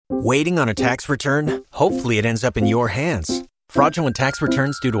Waiting on a tax return? Hopefully it ends up in your hands. Fraudulent tax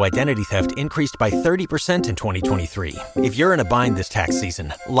returns due to identity theft increased by 30% in 2023. If you're in a bind this tax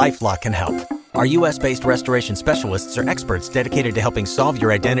season, LifeLock can help. Our U.S.-based restoration specialists are experts dedicated to helping solve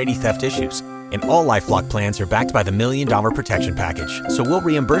your identity theft issues. And all LifeLock plans are backed by the $1 Million Protection Package. So we'll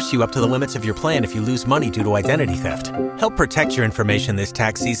reimburse you up to the limits of your plan if you lose money due to identity theft. Help protect your information this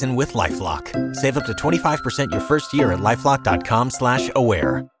tax season with LifeLock. Save up to 25% your first year at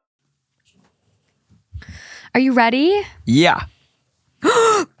LifeLock.com/aware. Are you ready? Yeah.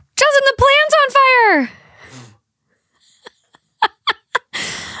 Justin, the plan's on fire!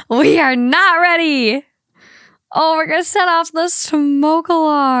 We are not ready. Oh, we're going to set off the smoke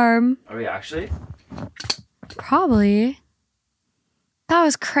alarm. Are we actually? Probably. That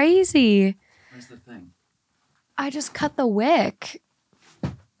was crazy. Where's the thing? I just cut the wick.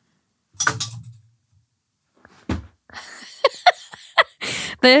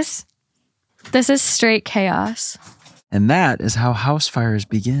 This is straight chaos. And that is how house fires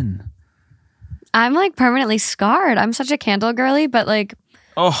begin. I'm like permanently scarred. I'm such a candle girly, but like...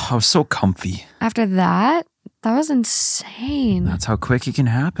 Oh, I was so comfy. After that was insane. That's how quick it can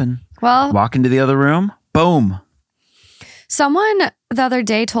happen. Well... Walk into the other room, boom. Someone the other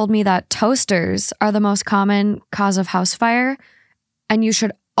day told me that toasters are the most common cause of house fire, and you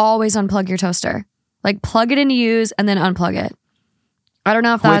should always unplug your toaster. Like plug it into use and then unplug it. I don't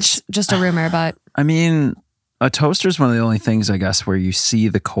know if that's just a rumor, but... I mean, a toaster is one of the only things, I guess, where you see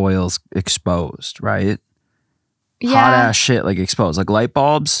the coils exposed, right? Yeah. Hot ass shit, like exposed. Like light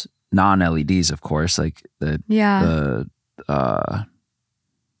bulbs, non-LEDs, of course. Like the other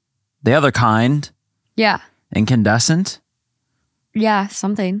kind. Yeah. Incandescent. Yeah,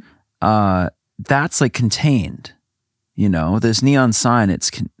 something. That's like contained. You know, this neon sign,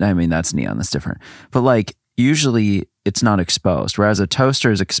 that's neon, that's different. But like, usually it's not exposed. Whereas a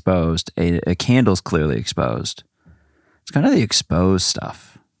toaster is exposed, a candle's clearly exposed. It's kind of the exposed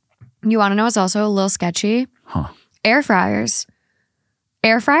stuff. You want to know what's also a little sketchy? Huh. Air fryers.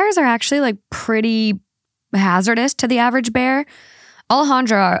 Air fryers are actually like pretty hazardous to the average bear.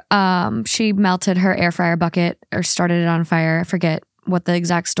 Alejandra, she melted her air fryer bucket or started it on fire. I forget what the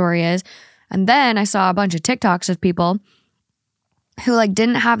exact story is. And then I saw a bunch of TikToks of people who like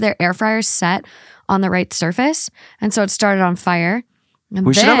didn't have their air fryers set on the right surface. And so it started on fire. And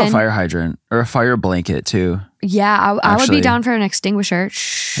we should have a fire hydrant or a fire blanket too. Yeah, I would be down for an extinguisher.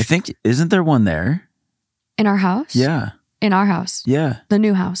 Shh. I think, isn't there one there? In our house? Yeah. In our house? Yeah. The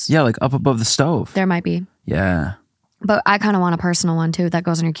new house? Yeah, like up above the stove. There might be. Yeah. But I kind of want a personal one too that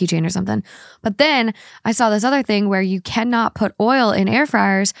goes on your keychain or something. But then I saw this other thing where you cannot put oil in air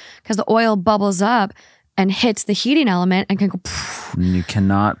fryers because the oil bubbles up and hits the heating element and can go... And you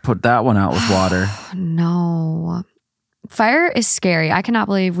cannot put that one out with water. No. Fire is scary. I cannot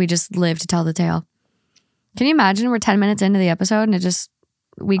believe we just lived to tell the tale. Can you imagine we're 10 minutes into the episode and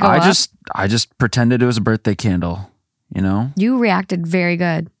we go up? I just pretended it was a birthday candle, you know? You reacted very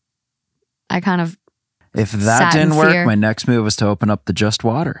good. I kind of... If that didn't work, my next move was to open up the Just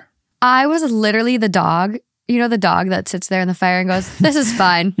Water. I was literally the dog. You know the dog that sits there in the fire and goes, this is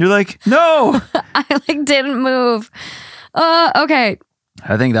fine. You're like, no! I like didn't move. Okay.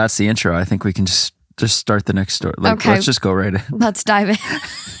 I think that's the intro. I think we can just start the next story. Like, okay. Let's just go right in. Let's dive in.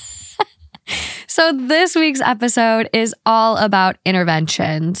 So this week's episode is all about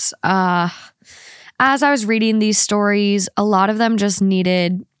interventions. As I was reading these stories, a lot of them just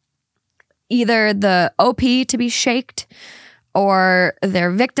needed either the OP to be shaked or their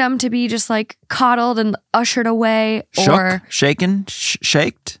victim to be just like coddled and ushered away. Or shaken,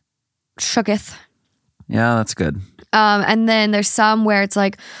 shaked, shooketh. Yeah, that's good. And then there's some where it's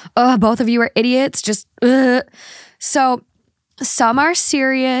like, oh, both of you are idiots. Just, So some are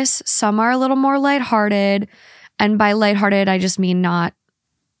serious, some are a little more lighthearted. And by lighthearted, I just mean not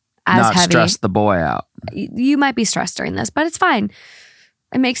as heavy. Not stress the boy out. You might be stressed during this, but it's fine.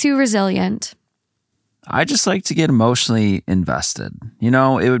 It makes you resilient. I just like to get emotionally invested. You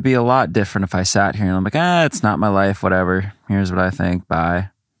know, it would be a lot different if I sat here and I'm like, it's not my life, whatever. Here's what I think. Bye.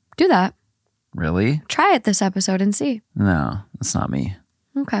 Do that. Really? Try it this episode and see. No, that's not me.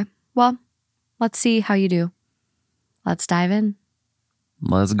 Okay. Well, let's see how you do. Let's dive in.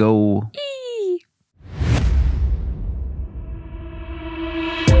 Let's go.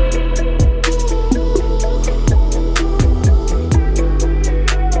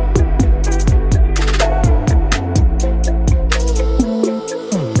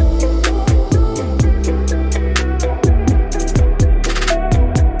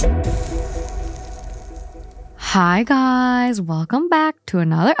 Hi guys, welcome back to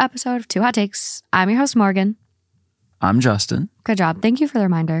another episode of Two Hot Takes. I'm your host Morgan. I'm Justin. Good job. Thank you for the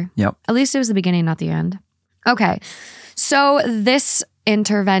reminder. Yep. At least it was the beginning, not the end. Okay. So this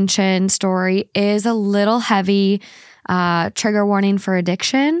intervention story is a little heavy. Trigger warning for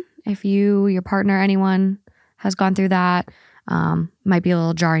addiction. If you, your partner, anyone has gone through that, might be a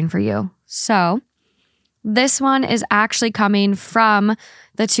little jarring for you. So this one is actually coming from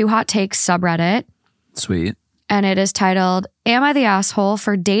the Too Hot Takes subreddit. Sweet. And it is titled, Am I the Asshole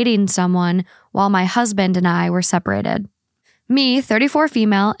for Dating Someone While My Husband and I Were Separated? Me, 34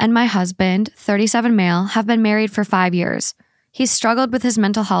 female, and my husband, 37 male, have been married for 5 years. He struggled with his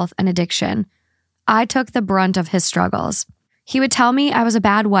mental health and addiction. I took the brunt of his struggles. He would tell me I was a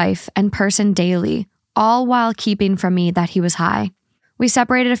bad wife and person daily, all while keeping from me that he was high. We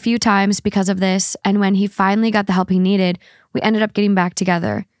separated a few times because of this, and when he finally got the help he needed, we ended up getting back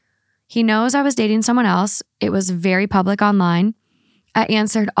together. He knows I was dating someone else. It was very public online. I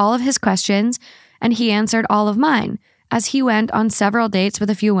answered all of his questions, and he answered all of mine, as he went on several dates with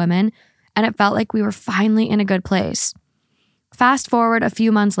a few women, and it felt like we were finally in a good place. Fast forward a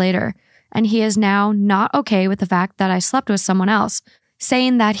few months later, and he is now not okay with the fact that I slept with someone else,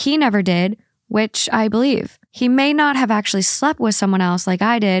 saying that he never did, which I believe. He may not have actually slept with someone else like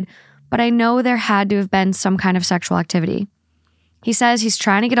I did, but I know there had to have been some kind of sexual activity. He says he's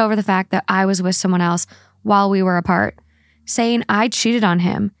trying to get over the fact that I was with someone else while we were apart, saying I cheated on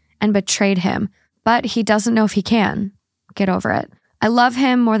him and betrayed him, but he doesn't know if he can. Get over it. I love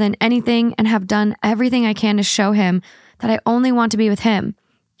him more than anything and have done everything I can to show him that I only want to be with him,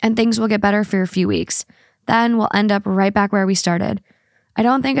 and things will get better for a few weeks. Then we'll end up right back where we started. I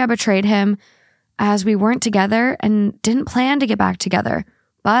don't think I betrayed him, as we weren't together and didn't plan to get back together,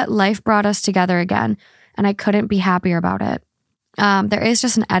 but life brought us together again, and I couldn't be happier about it. There is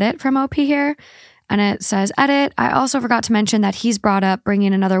just an edit from OP here, and it says, edit, I also forgot to mention that he's brought up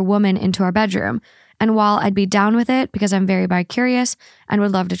bringing another woman into our bedroom, and while I'd be down with it because I'm very bi-curious and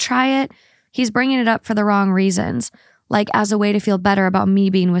would love to try it, he's bringing it up for the wrong reasons, like as a way to feel better about me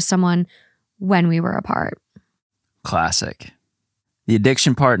being with someone when we were apart. Classic. The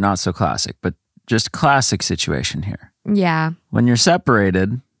addiction part, not so classic, but just classic situation here. Yeah. When you're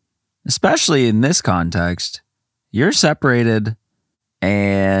separated, especially in this context, you're separated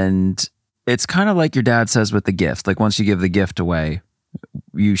and it's kind of like your dad says with the gift. Like once you give the gift away,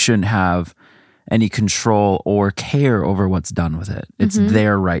 you shouldn't have any control or care over what's done with it. It's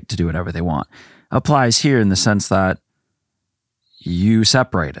their right to do whatever they want. Applies here in the sense that you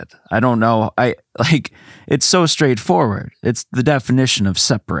separated. I don't know. It's so straightforward. It's the definition of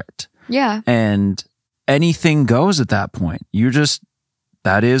separate. Yeah. And anything goes at that point.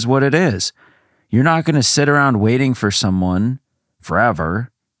 That is what it is. You're not going to sit around waiting for someone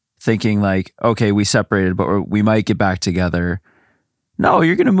forever thinking like, okay, we separated, but we might get back together. No,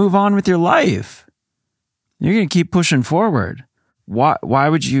 you're going to move on with your life. You're going to keep pushing forward. Why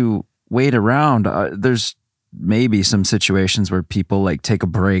would you wait around? There's maybe some situations where people like take a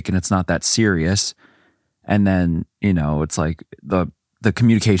break and it's not that serious. And then, it's like the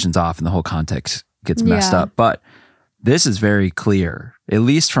communication's off and the whole context gets messed up. But this is very clear, at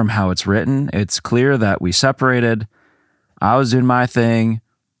least from how it's written. It's clear that we separated. I was doing my thing.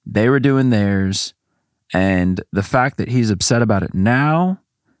 They were doing theirs. And the fact that he's upset about it now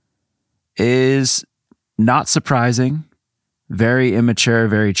is not surprising. Very immature,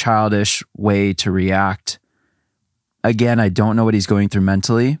 very childish way to react. Again, I don't know what he's going through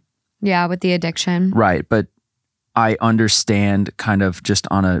mentally. Yeah, with the addiction. Right. But I understand kind of just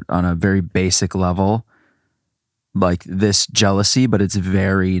on a very basic level, like this jealousy, but it's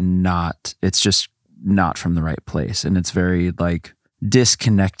just not from the right place. And it's very like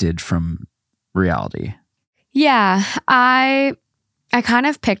disconnected from reality. Yeah. I kind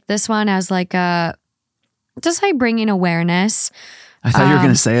of picked this one as like just like bringing awareness. I thought you were going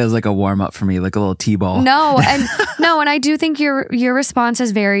to say it was like a warm up for me, like a little T-ball. No, and I do think your response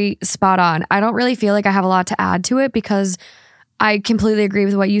is very spot on. I don't really feel like I have a lot to add to it because I completely agree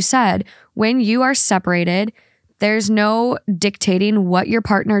with what you said. When you are separated, there's no dictating what your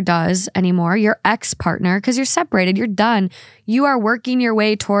partner does anymore. Your ex-partner, because you're separated, you're done. You are working your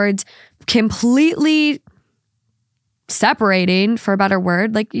way towards completely separating, for a better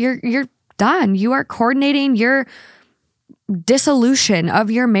word. Like you're done. You are coordinating your dissolution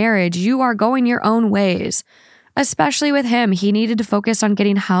of your marriage. You are going your own ways. Especially with him, he needed to focus on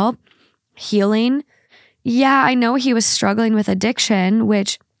getting help, healing. Yeah, I know he was struggling with addiction,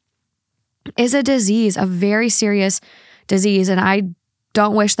 which is a disease, a very serious disease, and I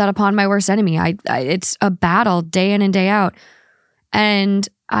don't wish that upon my worst enemy. It's a battle day in and day out. And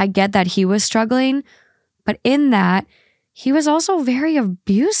I get that he was struggling, but in that, he was also very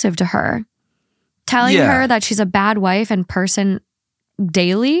abusive to her. telling Yeah. her that she's a bad wife and person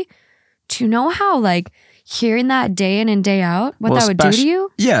daily. Do you know how like hearing that day in and day out, what that would do to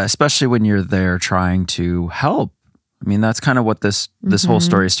you? Yeah, especially when you're there trying to help. I mean, that's kind of what this whole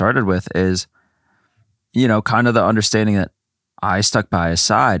story started with is, you know, kind of the understanding that I stuck by his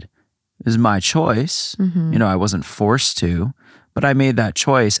side. It was my choice. You know, I wasn't forced to, but I made that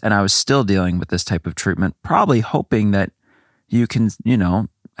choice and I was still dealing with this type of treatment, probably hoping that you can, you know,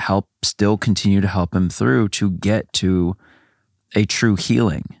 still continue to help him through to get to a true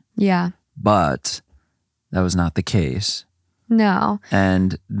healing. Yeah. But that was not the case. No.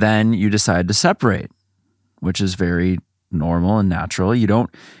 And then you decide to separate, which is very normal and natural.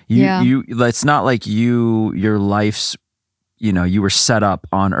 It's not like your life's, you know, you were set up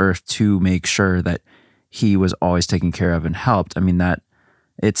on earth to make sure that he was always taken care of and helped. I mean, that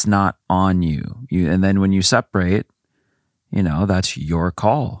it's not on you. And then when you separate, you know, that's your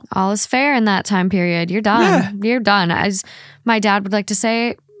call. All is fair in that time period. You're done. Yeah. You're done. As my dad would like to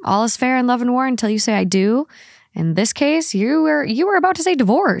say, all is fair in love and war until you say I do. In this case, you were about to say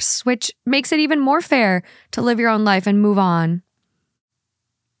divorce, which makes it even more fair to live your own life and move on.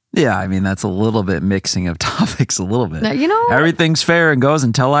 Yeah, I mean, that's a little bit mixing of topics a little bit. You know, everything's fair and goes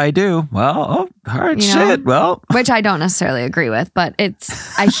until I do. Well, all right, shit. Well, which I don't necessarily agree with, but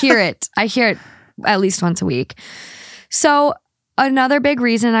I hear it. I hear it at least once a week. So another big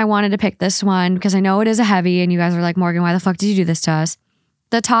reason I wanted to pick this one, because I know it is a heavy and you guys are like, Morgan, why the fuck did you do this to us?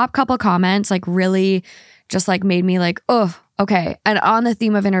 The top couple comments like really just like made me like, oh, okay. And on the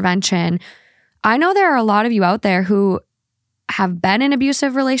theme of intervention, I know there are a lot of you out there who have been in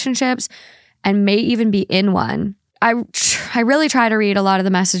abusive relationships and may even be in one. I really try to read a lot of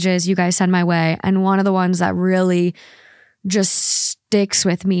the messages you guys send my way. And one of the ones that really just sticks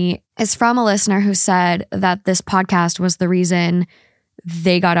with me is from a listener who said that this podcast was the reason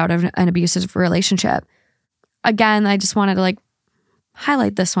they got out of an abusive relationship. Again, I just wanted to like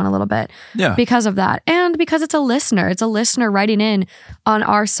highlight this one a little bit because of that. And because it's a listener writing in on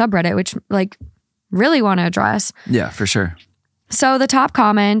our subreddit, which like really want to address. Yeah, for sure. So the top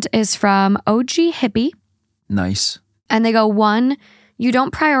comment is from OG Hippie. Nice. And they go, 1, you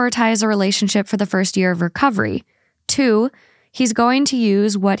don't prioritize a relationship for the first year of recovery. 2, he's going to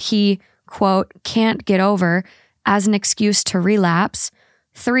use what he, quote, can't get over as an excuse to relapse.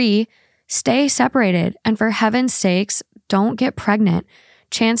 3, stay separated. And for heaven's sakes, don't get pregnant.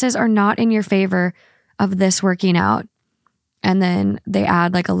 Chances are not in your favor of this working out. And then they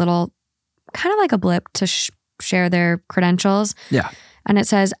add like a little, kind of like a blip to share their credentials. Yeah. And it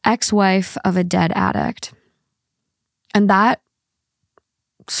says ex-wife of a dead addict. And that's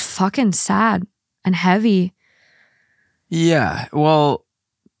fucking sad and heavy. Yeah. Well,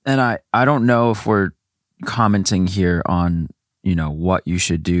 and I don't know if we're commenting here on, you know, what you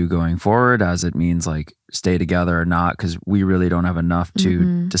should do going forward as it means like stay together or not, because we really don't have enough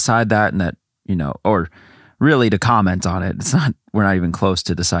to decide that, and that, you know, or really to comment on it. It's not, we're not even close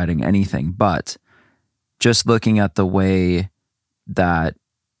to deciding anything, but just looking at the way that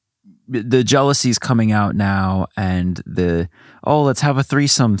the jealousy's coming out now and let's have a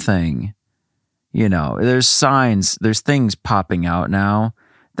threesome thing. You know, there's signs, there's things popping out now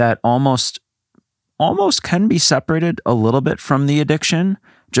that almost can be separated a little bit from the addiction,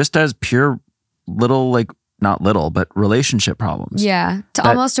 just as pure little, like not little, but relationship problems. Yeah.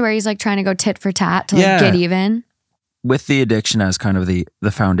 Almost to where he's like trying to go tit for tat to like get even. With the addiction as kind of the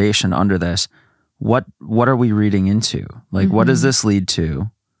foundation under this, what are we reading into? Like, what does this lead to?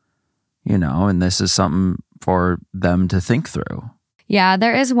 You know, and this is something for them to think through. Yeah,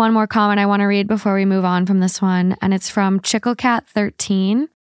 there is one more comment I want to read before we move on from this one, and it's from Chicklecat13.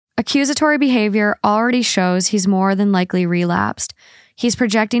 Accusatory behavior already shows he's more than likely relapsed. He's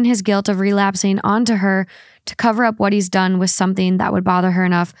projecting his guilt of relapsing onto her to cover up what he's done with something that would bother her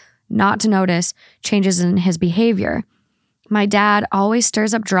enough not to notice changes in his behavior. My dad always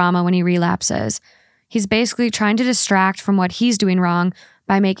stirs up drama when he relapses. He's basically trying to distract from what he's doing wrong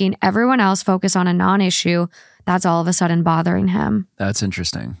by making everyone else focus on a non-issue that's all of a sudden bothering him. That's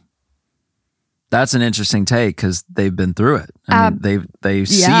interesting. That's an interesting take because they've been through it. I mean, they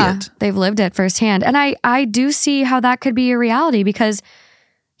see it. They've lived it firsthand. And I do see how that could be a reality because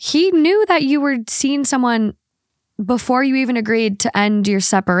he knew that you were seeing someone before you even agreed to end your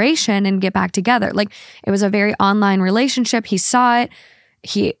separation and get back together. Like, it was a very online relationship. He saw it.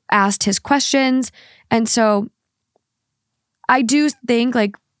 He asked his questions. And so I do think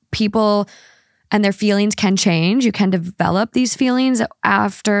like people and their feelings can change. You can develop these feelings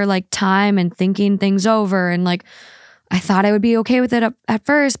after like time and thinking things over. And like, I thought I would be okay with it at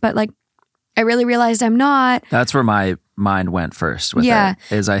first, but like, I really realized I'm not. That's where my mind went first with it,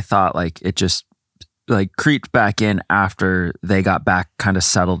 is I thought like it just like creeped back in after they got back kind of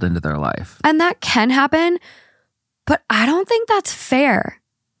settled into their life. And that can happen, but I don't think that's fair.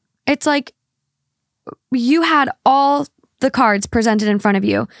 It's like you had all the cards presented in front of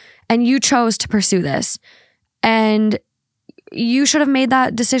you and you chose to pursue this. And you should have made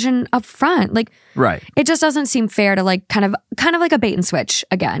that decision up front. Like, right. It just doesn't seem fair to like kind of like a bait and switch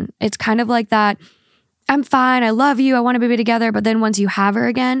again. It's kind of like that. I'm fine. I love you. I want to be together. But then once you have her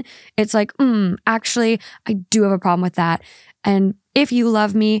again, it's like, actually, I do have a problem with that. And if you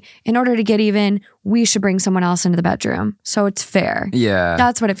love me, in order to get even, we should bring someone else into the bedroom. So it's fair. Yeah.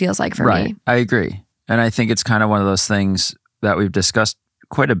 That's what it feels like for me. I agree. And I think it's kind of one of those things that we've discussed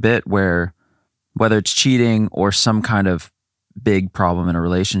quite a bit where whether it's cheating or some kind of big problem in a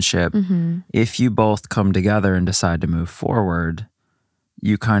relationship, if you both come together and decide to move forward,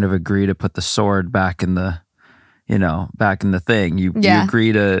 you kind of agree to put the sword back in the, back in the thing. You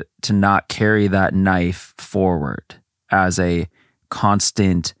agree to not carry that knife forward as a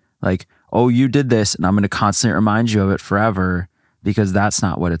constant, like, oh, you did this and I'm going to constantly remind you of it forever, because that's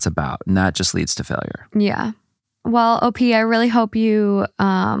not what it's about. And that just leads to failure. Yeah. Well, OP, I really hope you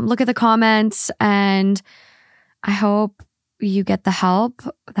look at the comments, and I hope you get the help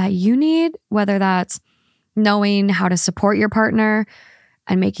that you need, whether that's knowing how to support your partner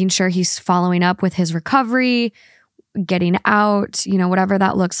and making sure he's following up with his recovery, getting out, whatever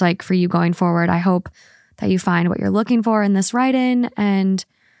that looks like for you going forward. I hope that you find what you're looking for in this write-in and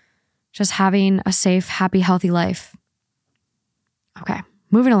just having a safe, happy, healthy life. Okay,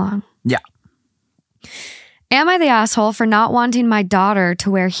 moving along. Yeah. Am I the asshole for not wanting my daughter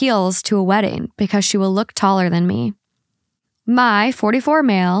to wear heels to a wedding because she will look taller than me? My 44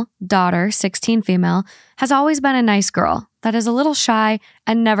 male, daughter, 16 female, has always been a nice girl that is a little shy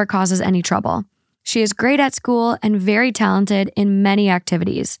and never causes any trouble. She is great at school and very talented in many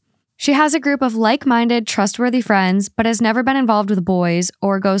activities. She has a group of like-minded, trustworthy friends, but has never been involved with boys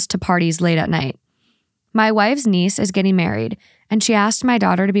or goes to parties late at night. My wife's niece is getting married, and she asked my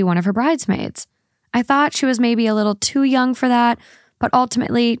daughter to be one of her bridesmaids. I thought she was maybe a little too young for that, but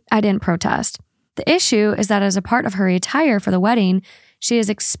ultimately, I didn't protest. The issue is that as a part of her attire for the wedding, she is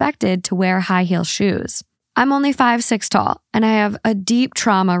expected to wear high heel shoes. I'm only 5'6" tall, and I have a deep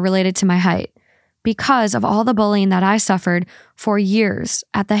trauma related to my height because of all the bullying that I suffered for years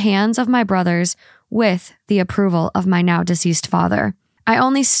at the hands of my brothers with the approval of my now deceased father. I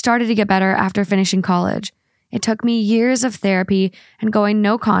only started to get better after finishing college. It took me years of therapy and going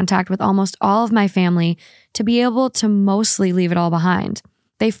no contact with almost all of my family to be able to mostly leave it all behind.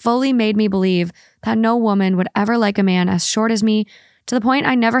 They fully made me believe that no woman would ever like a man as short as me, to the point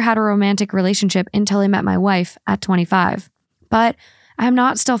I never had a romantic relationship until I met my wife at 25. But I'm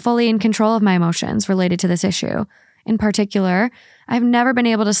not still fully in control of my emotions related to this issue. In particular, I've never been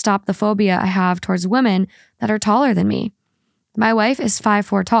able to stop the phobia I have towards women that are taller than me. My wife is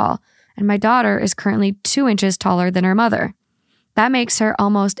 5'4" tall, and my daughter is currently 2 inches taller than her mother. That makes her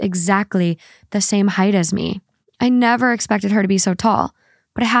almost exactly the same height as me. I never expected her to be so tall,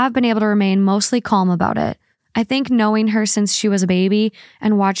 but I have been able to remain mostly calm about it. I think knowing her since she was a baby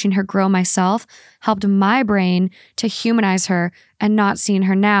and watching her grow myself helped my brain to humanize her and not seeing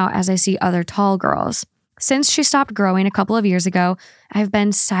her now as I see other tall girls. Since she stopped growing a couple of years ago, I've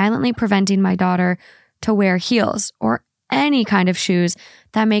been silently preventing my daughter to wear heels or any kind of shoes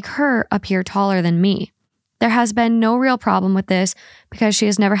that make her appear taller than me. There has been no real problem with this because she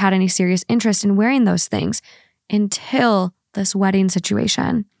has never had any serious interest in wearing those things until this wedding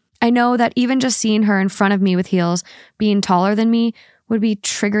situation. I know that even just seeing her in front of me with heels, being taller than me, would be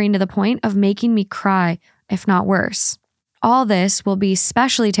triggering to the point of making me cry, if not worse. All this will be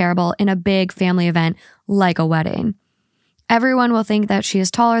especially terrible in a big family event like a wedding. Everyone will think that she is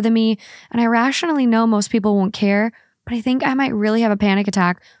taller than me, and I rationally know most people won't care, but I think I might really have a panic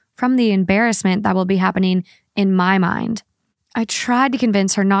attack from the embarrassment that will be happening in my mind. I tried to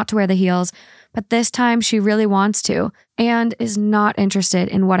convince her not to wear the heels, but this time she really wants to and is not interested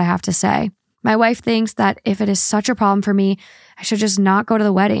in what I have to say. My wife thinks that if it is such a problem for me, I should just not go to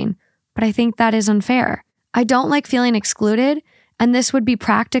the wedding, but I think that is unfair. I don't like feeling excluded, and this would be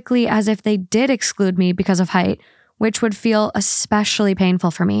practically as if they did exclude me because of height, which would feel especially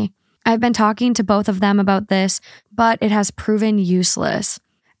painful for me. I've been talking to both of them about this, but it has proven useless.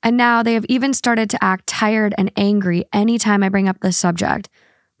 And now they have even started to act tired and angry anytime I bring up this subject.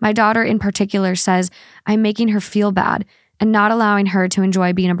 My daughter in particular says I'm making her feel bad and not allowing her to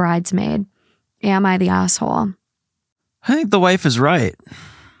enjoy being a bridesmaid. Am I the asshole? I think the wife is right.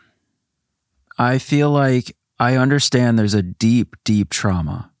 I feel like I understand there's a deep, deep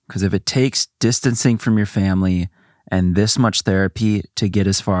trauma, because if it takes distancing from your family and this much therapy to get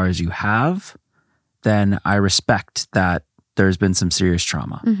as far as you have, then I respect that there's been some serious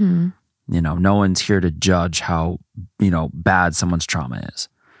trauma. No one's here to judge how, bad someone's trauma is.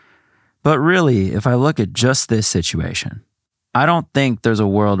 But really, if I look at just this situation, I don't think there's a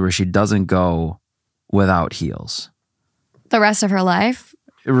world where she doesn't go without heels. The rest of her life?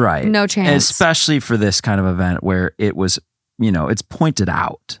 Right. No chance. Especially for this kind of event where it was, it's pointed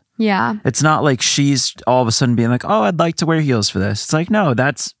out. Yeah. It's not like she's all of a sudden being like, oh, I'd like to wear heels for this. It's like, no,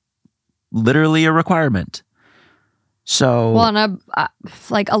 that's literally a requirement. So, well, and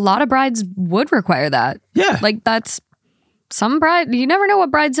a lot of brides would require that. Yeah. Like that's some bride, you never know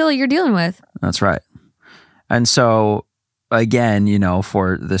what bridezilla you're dealing with. That's right. And so again,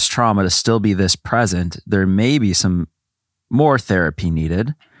 for this trauma to still be this present, there may be some more therapy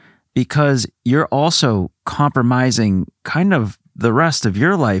needed because you're also compromising kind of the rest of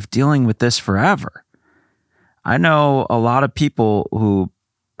your life dealing with this forever. I know a lot of people who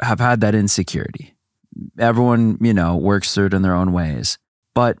have had that insecurity. Everyone, works through it in their own ways.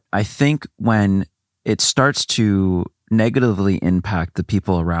 But I think when it starts to negatively impact the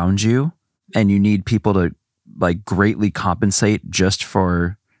people around you and you need people to like greatly compensate just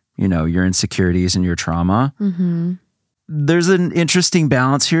for, your insecurities and your trauma, there's an interesting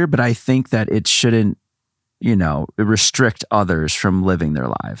balance here, but I think that it shouldn't, restrict others from living their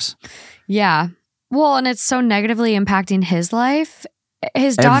lives. Yeah. Well, and it's so negatively impacting his life.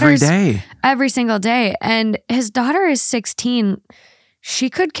 His daughter's every single day. And his daughter is 16. She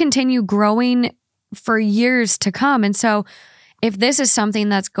could continue growing for years to come. And so if this is something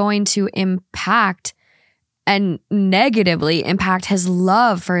that's going to impact and negatively impact his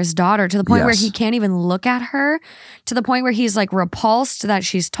love for his daughter to the point where he can't even look at her, to the point where he's like repulsed that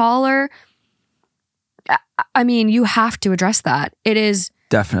she's taller, I mean, you have to address that. It is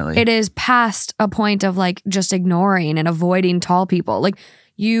definitely. It is past a point of like just ignoring and avoiding tall people. Like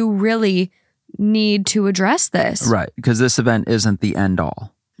you really need to address this. Right. Because this event isn't the end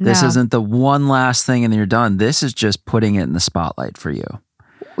all. This No. isn't the one last thing and then you're done. This is just putting it in the spotlight for you.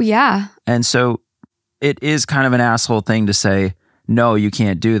 Yeah. And so it is kind of an asshole thing to say, no, you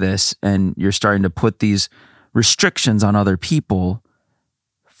can't do this. And you're starting to put these restrictions on other people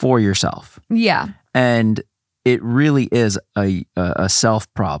for yourself. Yeah. And it really is a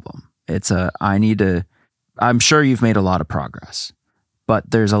self problem. I'm sure you've made a lot of progress, but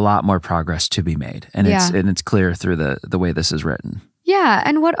there's a lot more progress to be made. And it's clear through the way this is written. Yeah.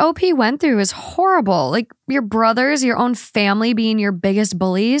 And what OP went through is horrible. Like your brothers, your own family being your biggest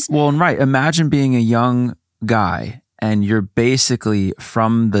bullies. Well, and right. Imagine being a young guy and you're basically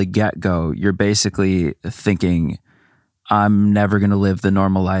from the get-go, you're basically thinking, I'm never going to live the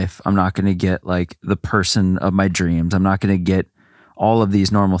normal life. I'm not going to get like the person of my dreams. I'm not going to get all of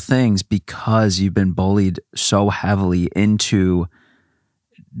these normal things because you've been bullied so heavily into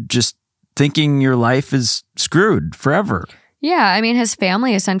just thinking your life is screwed forever. Yeah. I mean, his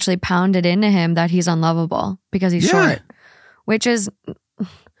family essentially pounded into him that he's unlovable because he's short, which is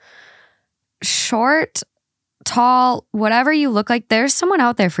short, tall, whatever you look like, there's someone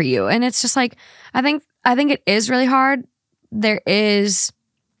out there for you. And it's just like, I think it is really hard. There is,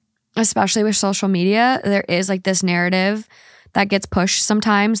 especially with social media, there is like this narrative that gets pushed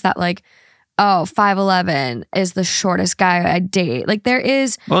sometimes that like, oh, 5'11" is the shortest guy I date. Like there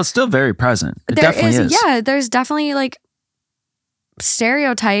is. Well, it's still very present. It definitely is. Yeah, there's definitely like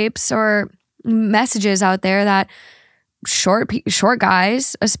stereotypes or messages out there that short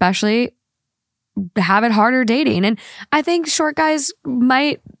guys especially have it harder dating. And I think short guys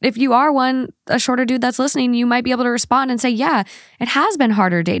might, if you are a shorter dude that's listening, you might be able to respond and say, yeah, it has been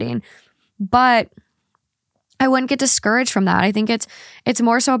harder dating. But I wouldn't get discouraged from that. I think it's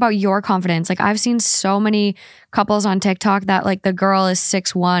more so about your confidence. Like I've seen so many couples on TikTok that like the girl is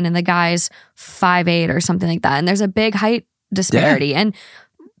 6'1" and the guy's 5'8" or something like that. And there's a big height disparity. Yeah. And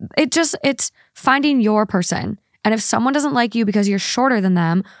it's finding your person. And if someone doesn't like you because you're shorter than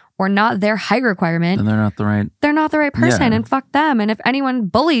them or not their height requirement, then they're not the right person, and fuck them. And if anyone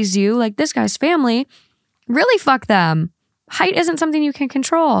bullies you, like this guy's family, really fuck them. Height isn't something you can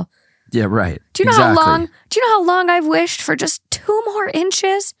control. Yeah, right. Do you know how long I've wished for just 2 more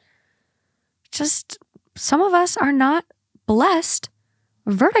inches? Just some of us are not blessed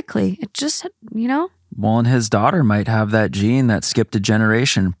vertically. It just, Well, and his daughter might have that gene that skipped a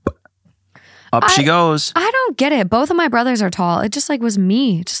generation. Up she goes. I don't get it. Both of my brothers are tall. It just like was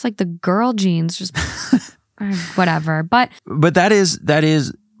me. Just like the girl genes. Just whatever. But that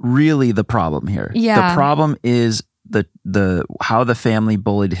is really the problem here. Yeah. The problem is the how the family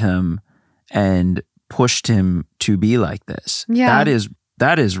bullied him and pushed him to be like this. Yeah.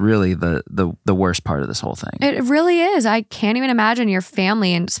 that is really the worst part of this whole thing. It really is. I can't even imagine your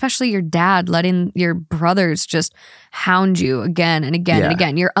family, and especially your dad, letting your brothers just hound you again and again and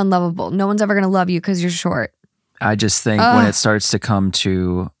again. You're unlovable. No one's ever going to love you because you're short. I just think when it starts to come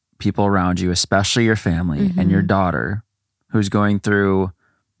to people around you, especially your family and your daughter, who's going through,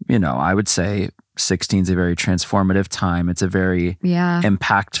 I would say 16 is a very transformative time. It's a very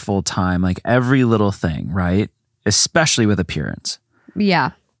impactful time, like every little thing, right? Especially with appearance.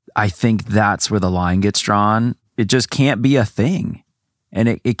 Yeah. I think that's where the line gets drawn. It just can't be a thing. And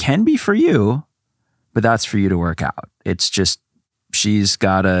it can be for you, but that's for you to work out. It's just, she's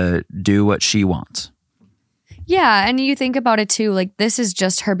got to do what she wants. Yeah. And you think about it too, like this is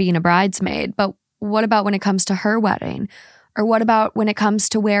just her being a bridesmaid. But what about when it comes to her wedding? Or what about when it comes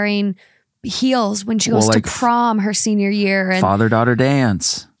to wearing heels when she goes to prom her senior year? And father-daughter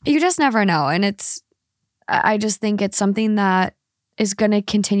dance. You just never know. And I just think it's something that is going to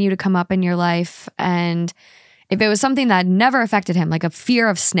continue to come up in your life. And if it was something that never affected him, like a fear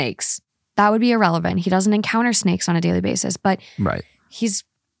of snakes, that would be irrelevant. He doesn't encounter snakes on a daily basis, but he's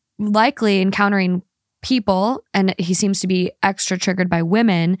likely encountering people, and he seems to be extra triggered by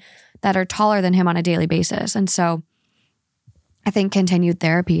women that are taller than him on a daily basis. And so I think continued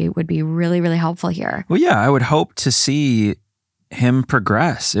therapy would be really, really helpful here. Well, yeah, I would hope to see him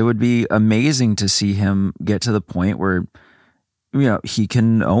progress. It would be amazing to see him get to the point where, he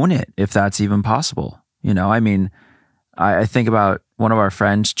can own it, if that's even possible. I mean, I think about one of our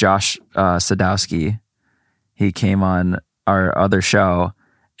friends, Josh Sadowski. He came on our other show,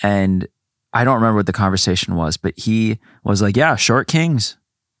 and I don't remember what the conversation was, but he was like, yeah, short kings.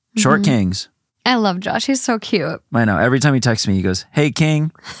 I love Josh. He's so cute. I know. Every time he texts me, he goes, hey,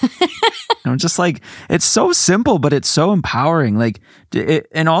 king. I'm just like, it's so simple, but it's so empowering. Like,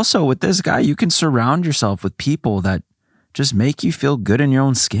 and also with this guy, you can surround yourself with people that just make you feel good in your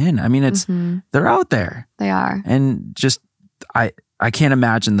own skin. I mean, they're out there. They are. And just, I can't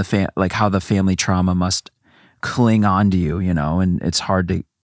imagine how the family trauma must cling on to you, and it's hard to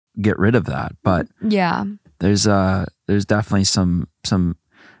get rid of that. But yeah, there's definitely some,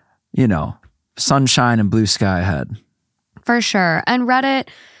 sunshine and blue sky ahead. For sure. And Reddit,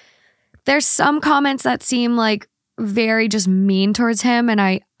 there's some comments that seem like very just mean towards him. And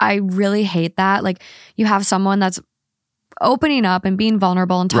I really hate that. Like, you have someone that's opening up and being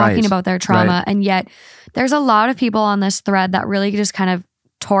vulnerable and talking about their trauma. And yet there's a lot of people on this thread that really just kind of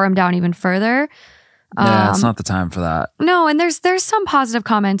tore him down even further. Yeah, it's not the time for that. No, and there's some positive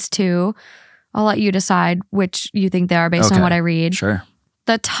comments too. I'll let you decide which you think they are based on what I read. Sure.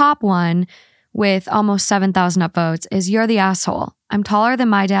 The top one with almost 7,000 upvotes is "You're the asshole. I'm taller than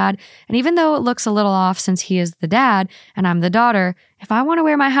my dad, and even though it looks a little off since he is the dad and I'm the daughter, if I want to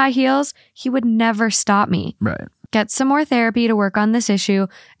wear my high heels, he would never stop me. Right. Get some more therapy to work on this issue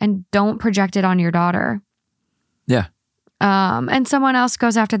and don't project it on your daughter." Yeah. And someone else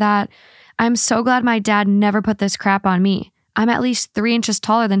goes after that, "I'm so glad my dad never put this crap on me. I'm at least 3 inches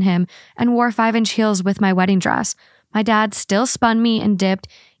taller than him and wore 5-inch heels with my wedding dress. My dad still spun me and dipped,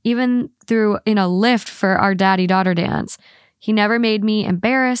 even threw in a lift for our daddy-daughter dance. He never made me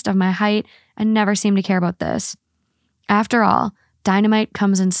embarrassed of my height and never seemed to care about this. After all, dynamite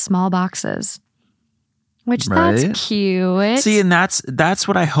comes in small boxes." Which that's cute. See, and that's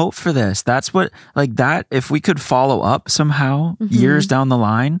what I hope for this. That's what, like that, if we could follow up somehow years down the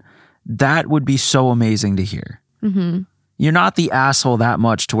line, that would be so amazing to hear. You're not the asshole that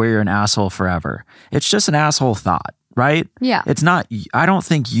much to where you're an asshole forever. It's just an asshole thought, right? Yeah. It's not, I don't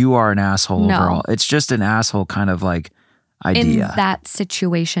think you are an asshole overall. It's just an asshole kind of like idea. In that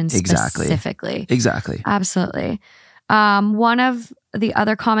situation specifically. Exactly. Absolutely. One of the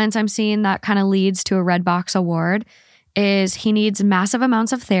other comments I'm seeing that kind of leads to a Redbox award is "He needs massive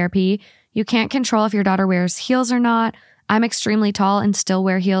amounts of therapy. You can't control if your daughter wears heels or not. I'm extremely tall and still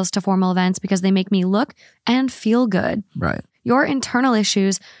wear heels to formal events because they make me look and feel good. Right. Your internal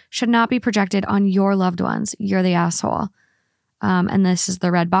issues should not be projected on your loved ones. You're the asshole." And this is the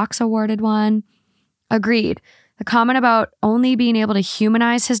Redbox awarded one. Agreed. The comment about only being able to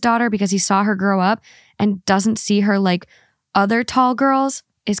humanize his daughter because he saw her grow up and doesn't see her like other tall girls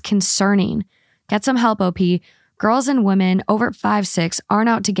is concerning. Get some help, OP. Girls and women over 5'6" aren't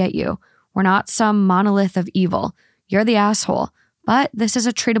out to get you. We're not some monolith of evil. You're the asshole. But this is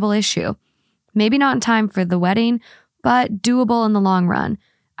a treatable issue. Maybe not in time for the wedding, but doable in the long run.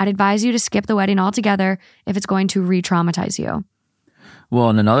 I'd advise you to skip the wedding altogether if it's going to re-traumatize you. Well,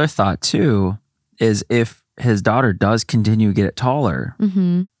 and another thought too is if his daughter does continue to get taller,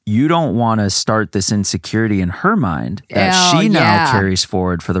 you don't want to start this insecurity in her mind that she now carries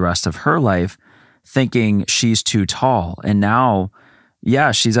forward for the rest of her life, thinking she's too tall. And now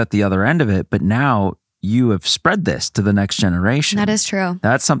yeah, she's at the other end of it, but now you have spread this to the next generation. That is true.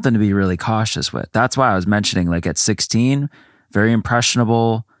 That's something to be really cautious with. That's why I was mentioning, like, at 16, very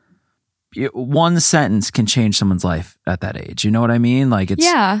impressionable. One sentence can change someone's life at that age. You know what I mean? Like, it's,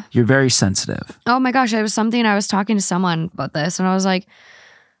 Yeah. you're very sensitive. Oh my gosh, it was something I was talking to someone about this, and I was like,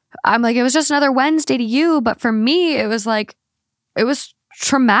 it was just another Wednesday to you, but for me, it was like, it was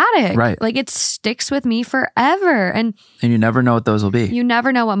traumatic. Right. Like, it sticks with me forever. And you never know what those will be. you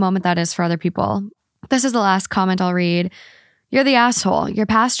never know what moment that is for other people. This is the last comment I'll read. You're the asshole. Your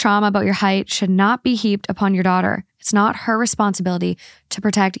past trauma about your height should not be heaped upon your daughter. It's not her responsibility to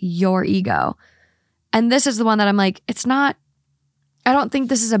protect your ego. And this is the one that I'm like, it's not, I don't think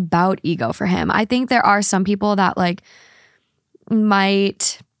this is about ego for him. I think there are some people that like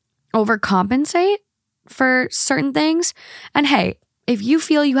might overcompensate for certain things. And hey, if you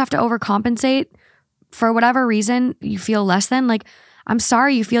feel you have to overcompensate for whatever reason, you feel less than, like, I'm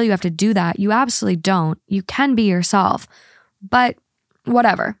sorry you feel you have to do that. You absolutely don't. You can be yourself. But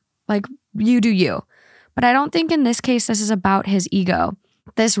whatever. Like, you do you. But I don't think in this case this is about his ego.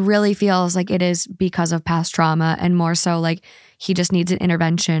 This really feels like it is because of past trauma, and more so like he just needs an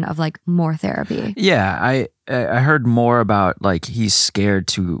intervention of like more therapy. Yeah, I heard more about like he's scared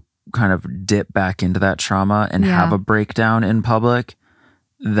to kind of dip back into that trauma and have a breakdown in public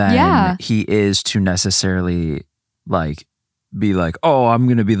than he is to necessarily like be like, oh, I'm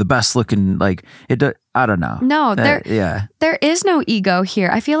going to be the best looking, like it. I don't know. No, there is no ego here.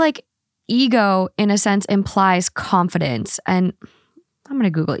 I feel like ego in a sense implies confidence, and I'm going to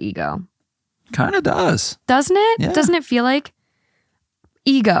Google ego. Kind of does. Doesn't it? Yeah. Doesn't it feel like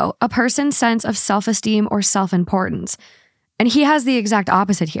ego, a person's sense of self-esteem or self-importance? And he has the exact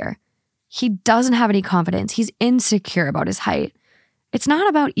opposite here. He doesn't have any confidence. He's insecure about his height. It's not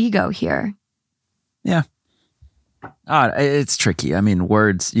about ego here. Yeah. It's tricky. I mean,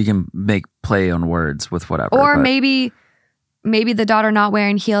 words, you can make play on words with whatever. Or maybe the daughter not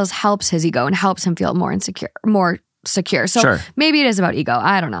wearing heels helps his ego and helps him feel more secure. So maybe it is about ego.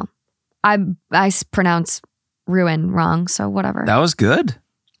 I don't know. I pronounce ruin wrong, so whatever. That was good.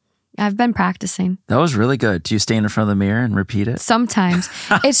 I've been practicing. That was really good. Do you stand in front of the mirror and repeat it? Sometimes.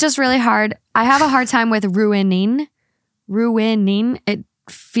 It's just really hard. I have a hard time with ruining. Ruining. It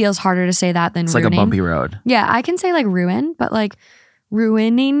feels harder to say that than it's ruining. Like a bumpy road. Yeah, I can say like ruin, but like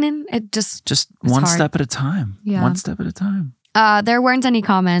ruining, it just one hard. Step at a time. Yeah. One step at a time. There weren't any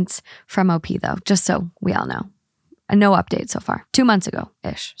comments from OP though, just so we all know. No update so far. 2 months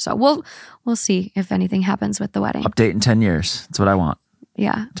ago-ish. So we'll see if anything happens with the wedding. Update in 10 years. That's what I want.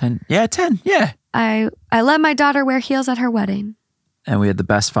 Yeah. 10. Yeah, 10. Yeah. I let my daughter wear heels at her wedding. And we had the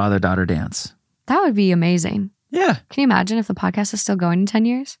best father-daughter dance. That would be amazing. Yeah. Can you imagine if the podcast is still going in 10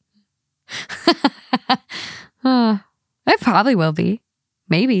 years? It probably will be.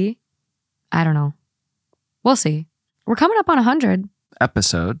 Maybe. I don't know. We'll see. We're coming up on 100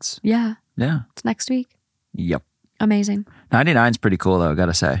 episodes. Yeah. Yeah. It's next week. Yep. Amazing. 99's pretty cool though,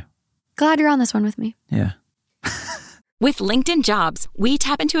 gotta say. Glad you're on this one with me. Yeah. With LinkedIn Jobs, we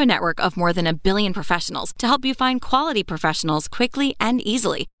tap into a network of more than 1 billion professionals to help you find quality professionals quickly and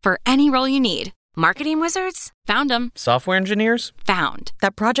easily for any role you need. Marketing wizards? Found them. Software engineers? Found.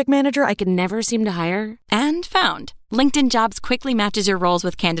 That project manager I could never seem to hire? And found. LinkedIn Jobs quickly matches your roles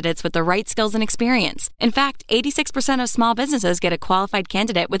with candidates with the right skills and experience. In fact, 86% of small businesses get a qualified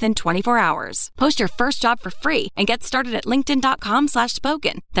candidate within 24 hours. Post your first job for free and get started at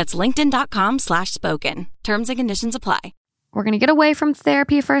linkedin.com/spoken. That's linkedin.com/spoken. Terms and conditions apply. We're going to get away from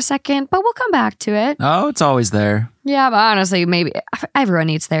therapy for a second, but we'll come back to it. Oh, it's always there. Yeah, but honestly, maybe everyone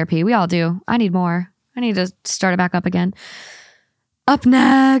needs therapy. We all do. I need more. I need to start it back up again. Up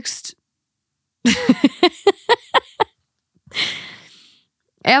next.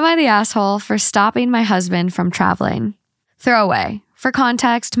 Am I the asshole for stopping my husband from traveling? Throwaway. For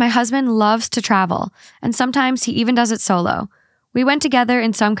context, my husband loves to travel, and sometimes he even does it solo. We went together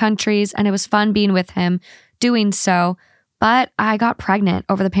in some countries, and it was fun being with him doing so, but I got pregnant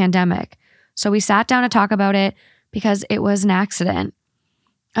over the pandemic. So we sat down to talk about it because it was an accident.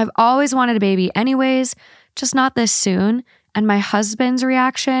 I've always wanted a baby anyways, just not this soon, and my husband's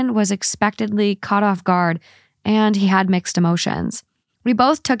reaction was expectedly caught off guard, and he had mixed emotions. We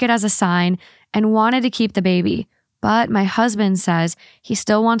both took it as a sign and wanted to keep the baby, but my husband says he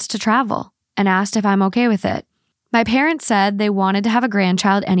still wants to travel and asked if I'm okay with it. My parents said they wanted to have a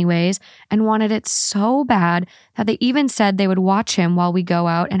grandchild anyways and wanted it so bad that they even said they would watch him while we go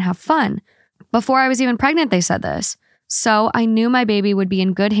out and have fun. Before I was even pregnant, they said this. So I knew my baby would be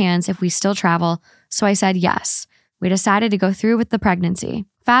in good hands if we still travel, so I said yes. We decided to go through with the pregnancy.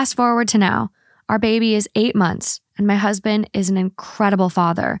 Fast forward to now. Our baby is 8 months, and my husband is an incredible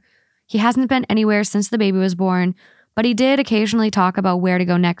father. He hasn't been anywhere since the baby was born, but he did occasionally talk about where to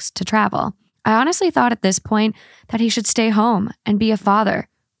go next to travel. I honestly thought at this point that he should stay home and be a father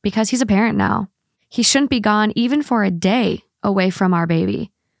because he's a parent now. He shouldn't be gone even for a day away from our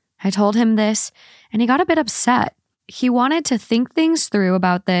baby. I told him this, and he got a bit upset. He wanted to think things through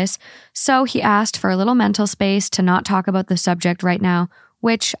about this, so he asked for a little mental space to not talk about the subject right now,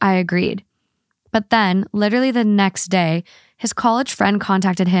 which I agreed. But then, literally the next day, his college friend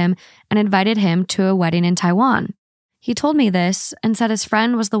contacted him and invited him to a wedding in Taiwan. He told me this and said his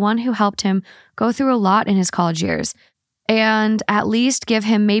friend was the one who helped him go through a lot in his college years and at least give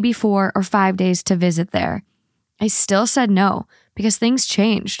him maybe 4 or 5 days to visit there. I still said no because things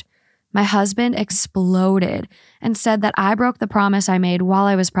changed. My husband exploded and said that I broke the promise I made while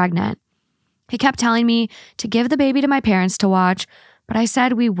I was pregnant. He kept telling me to give the baby to my parents to watch, but I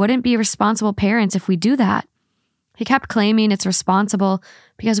said we wouldn't be responsible parents if we do that. He kept claiming it's responsible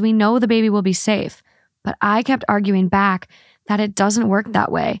because we know the baby will be safe, but I kept arguing back that it doesn't work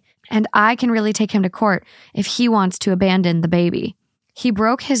that way, and I can really take him to court if he wants to abandon the baby. He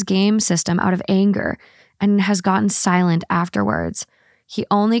broke his game system out of anger and has gotten silent afterwards. He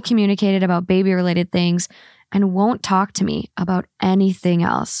only communicated about baby-related things and won't talk to me about anything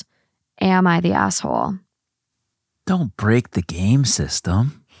else. Am I the asshole? Don't break the game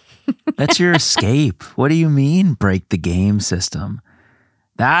system. That's your escape. What do you mean break the game system?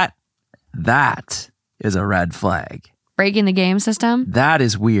 That is a red flag. Breaking the game system? That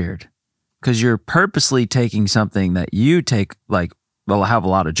is weird because you're purposely taking something that you take, like, will have a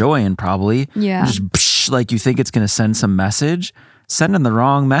lot of joy in probably. Yeah. Just like you think it's going to send some message. Sending the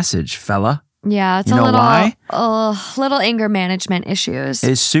wrong message, fella. Yeah, it's you know little anger management issues.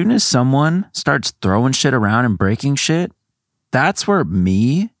 As soon as someone starts throwing shit around and breaking shit, that's where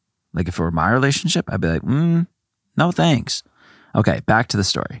like if it were my relationship, I'd be like, no thanks. Okay, back to the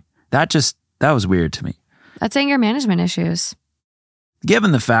story. That was weird to me. That's anger management issues.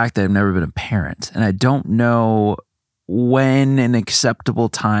 Given the fact that I've never been a parent and I don't know when an acceptable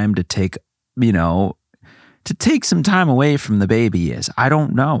time to take, to take some time away from the baby is. I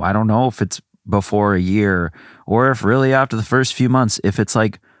don't know. I don't know if it's before a year or if really after the first few months, if it's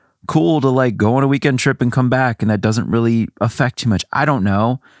like cool to like go on a weekend trip and come back and that doesn't really affect too much. I don't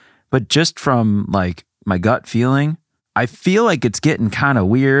know. But just from like my gut feeling, I feel like it's getting kind of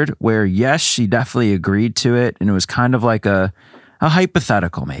weird where yes, she definitely agreed to it. And it was kind of like a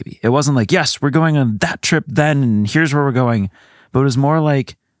hypothetical maybe. It wasn't like, yes, we're going on that trip then and here's where we're going. But it was more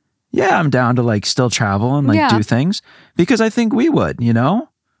like, yeah, I'm down to like still travel and like do things because I think we would,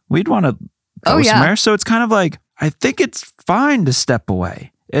 we'd want to go somewhere. So it's kind of like, I think it's fine to step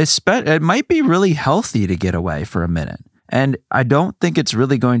away. It might be really healthy to get away for a minute. And I don't think it's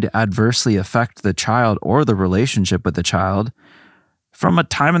really going to adversely affect the child or the relationship with the child from a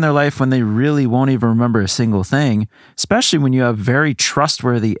time in their life when they really won't even remember a single thing, especially when you have very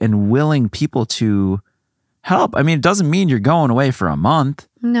trustworthy and willing people to help. I mean, it doesn't mean you're going away for a month.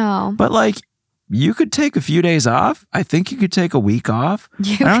 No. But like, you could take a few days off. I think you could take a week off.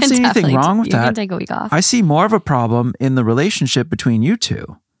 I don't see anything wrong with that. You can take a week off. I see more of a problem in the relationship between you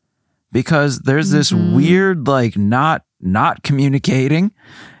two because there's this weird, like, not communicating,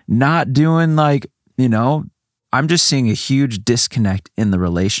 not doing like, I'm just seeing a huge disconnect in the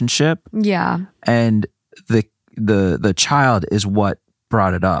relationship. Yeah. And the child is what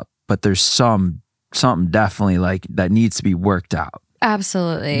brought it up, but there's something definitely like that needs to be worked out.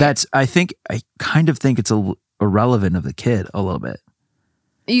 Absolutely. I kind of think it's irrelevant of the kid a little bit.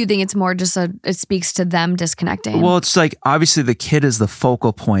 You think it's more just it speaks to them disconnecting? Well, it's like, obviously the kid is the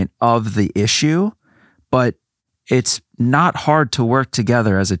focal point of the issue, but it's not hard to work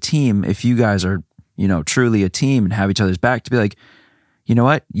together as a team if you guys are, truly a team and have each other's back to be like, you know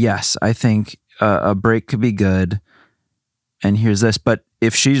what? Yes, I think a break could be good. And here's this. But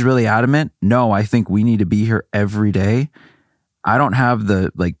if she's really adamant, no, I think we need to be here every day. I don't have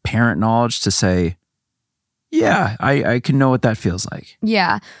the like parent knowledge to say, yeah, I can know what that feels like.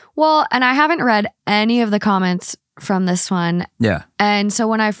 Yeah. Well, and I haven't read any of the comments from this one. Yeah. And so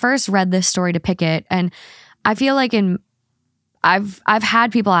when I first read this story to pick it, and I feel like I've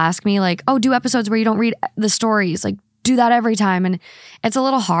had people ask me like, oh, do episodes where you don't read the stories, like do that every time. And it's a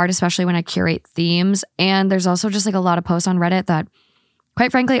little hard, especially when I curate themes. And there's also just like a lot of posts on Reddit that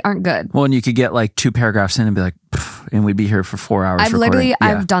quite frankly aren't good. Well, and you could get like 2 paragraphs in and be like, and we'd be here for 4 hours.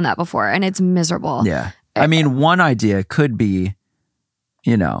 I've done that before and it's miserable. Yeah. I mean, one idea could be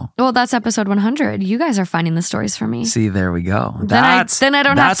you know. Well, that's episode 100. You guys are finding the stories for me. See, there we go. Then I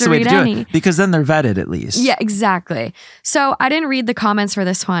don't have to read any. Because then they're vetted at least. Yeah, exactly. So I didn't read the comments for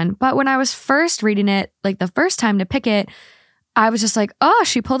this one, but when I was first reading it, like the first time to pick it, I was just like, oh,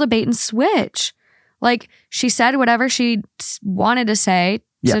 she pulled a bait and switch. Like she said whatever she wanted to say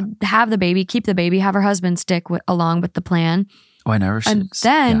to have the baby, keep the baby, have her husband stick along with the plan. Oh, I never. And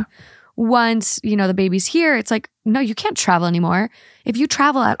then once, you know, the baby's here, it's like, no, you can't travel anymore. If you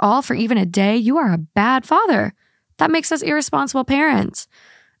travel at all for even a day, you are a bad father. That makes us irresponsible parents.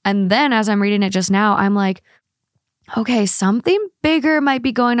 And then as I'm reading it just now, I'm like, okay, something bigger might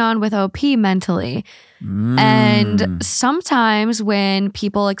be going on with OP mentally. And sometimes when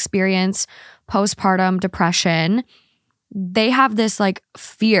people experience postpartum depression, they have this like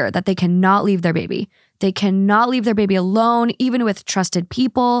fear that they cannot leave their baby. They cannot leave their baby alone, even with trusted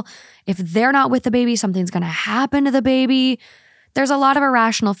people. If they're not with the baby, something's going to happen to the baby. There's a lot of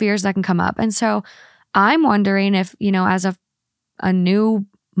irrational fears that can come up. And so I'm wondering if, you know, as a new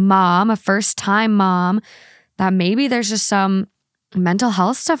mom, a first-time mom, that maybe there's just some mental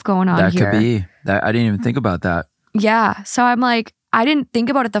health stuff going on here. That could be. I didn't even think about that. Yeah. So I'm like, I didn't think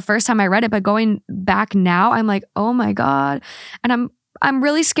about it the first time I read it, but going back now, I'm like, oh my God. And I'm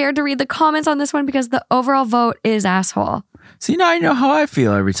really scared to read the comments on this one because the overall vote is asshole. See, now I know how I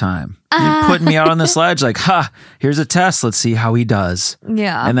feel every time. You're putting me out on this ledge like, here's a test. Let's see how he does.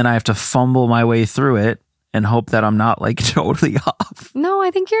 Yeah. And then I have to fumble my way through it and hope that I'm not like totally off. No,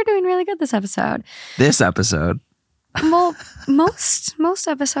 I think you're doing really good this episode. This episode. Well, most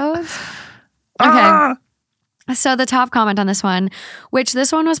episodes. Okay. So the top comment on this one, which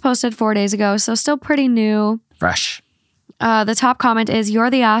this one was posted 4 days ago, so still pretty new. Fresh. The top comment is, you're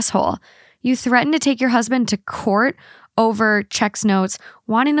the asshole. You threatened to take your husband to court over checks notes,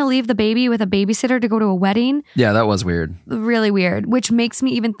 wanting to leave the baby with a babysitter to go to a wedding. Yeah, that was weird. Really weird, which makes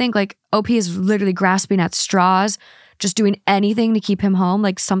me even think like OP is literally grasping at straws, just doing anything to keep him home,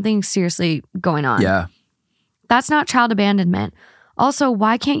 like something seriously going on. Yeah. That's not child abandonment. Also,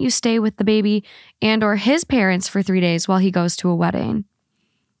 why can't you stay with the baby and or his parents for 3 days while he goes to a wedding?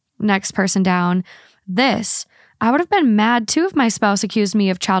 Next person down. I would have been mad too if my spouse accused me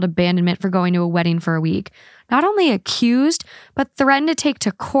of child abandonment for going to a wedding for a week. Not only accused, but threatened to take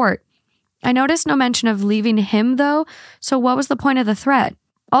to court. I noticed no mention of leaving him though, so what was the point of the threat?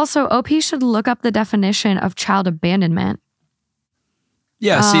 Also, OP should look up the definition of child abandonment.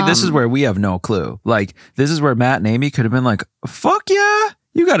 Yeah, see, this is where we have no clue. Like, this is where Matt and Amy could have been like, fuck yeah,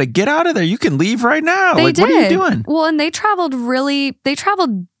 you got to get out of there. You can leave right now. They did. What are you doing? Well, and they traveled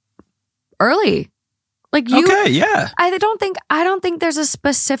early. Like you, okay, yeah. I don't think there's a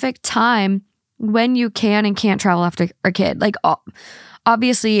specific time when you can and can't travel after a kid. Like,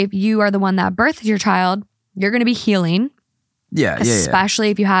 obviously, if you are the one that birthed your child, you're going to be healing. Yeah, especially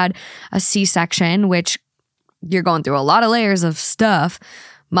if you had a C-section, which you're going through a lot of layers of stuff,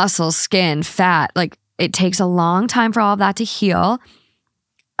 muscle, skin, fat. Like, it takes a long time for all of that to heal.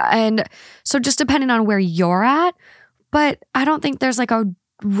 And so just depending on where you're at, but I don't think there's like a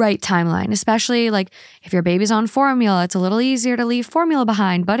right timeline, especially like if your baby's on formula, it's a little easier to leave formula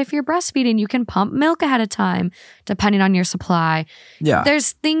behind. But if you're breastfeeding, you can pump milk ahead of time, depending on your supply. Yeah.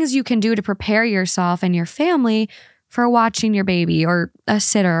 There's things you can do to prepare yourself and your family for watching your baby or a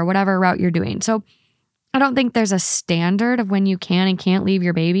sitter or whatever route you're doing. So I don't think there's a standard of when you can and can't leave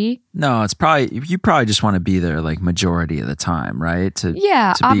your baby. No, you probably just want to be there like majority of the time, right? To be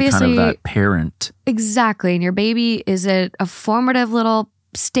obviously, kind of that parent. Exactly. And your baby is a formative little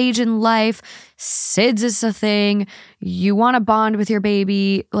stage in life. SIDS is a thing. You want to bond with your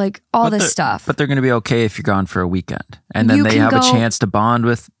baby, like this stuff. But they're going to be okay if you're gone for a weekend. And then they have a chance to bond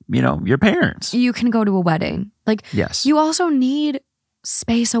with, your parents. You can go to a wedding. Like, yes. You also need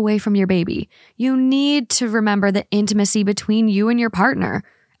space away from your baby. You need to remember the intimacy between you and your partner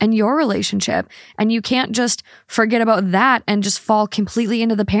and your relationship. And you can't just forget about that and just fall completely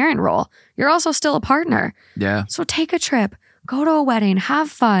into the parent role. You're also still a partner. Yeah. So take a trip, go to a wedding, have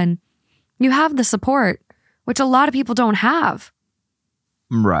fun. You have the support, which a lot of people don't have.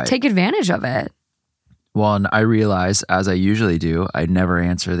 Right. Take advantage of it. Well, and I realize, as I usually do, I never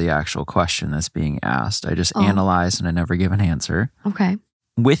answer the actual question that's being asked. I just analyze and I never give an answer. Okay.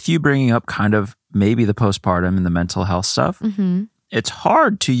 With you bringing up kind of maybe the postpartum and the mental health stuff, it's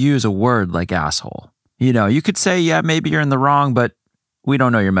hard to use a word like asshole. You could say, yeah, maybe you're in the wrong, but we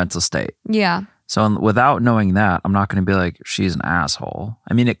don't know your mental state. Yeah. So without knowing that, I'm not going to be like, she's an asshole.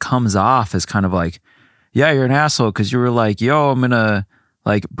 I mean, it comes off as kind of like, yeah, you're an asshole because you were like, yo, I'm going to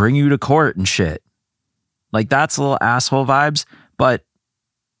like bring you to court and shit. Like, that's a little asshole vibes, but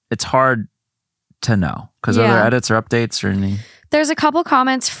it's hard to know because other edits or updates or anything. There's a couple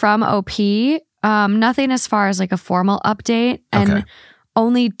comments from OP. Nothing as far as like a formal update, and Okay.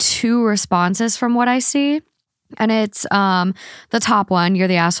 only 2 responses from what I see. And it's the top one, you're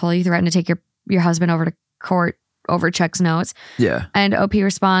the asshole, you threatened to take your husband over to court over checks notes. Yeah. And OP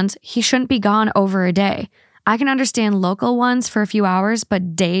responds, he shouldn't be gone over a day. I can understand local ones for a few hours,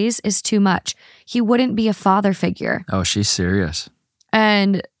 but days is too much. He wouldn't be a father figure. Oh, she's serious.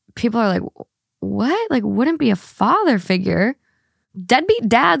 And people are like, what? Like, wouldn't be a father figure? Deadbeat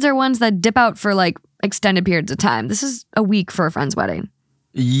dads are ones that dip out for like extended periods of time. This is a week for a friend's wedding.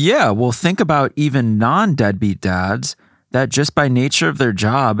 Yeah. Well, think about even non-deadbeat dads that just by nature of their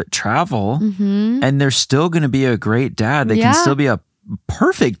job travel, and they're still going to be a great dad. They can still be a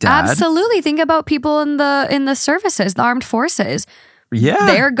perfect dad. Absolutely. Think about people in the services, the armed forces. Yeah.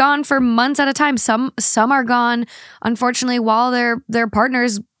 They're gone for months at a time. Some are gone, unfortunately, while their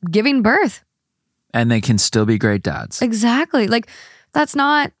partner's giving birth. And they can still be great dads. Exactly. Like, that's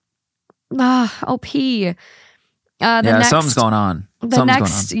not OP. Something's going on.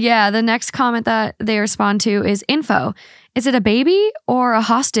 The next comment that they respond to is info. Is it a baby or a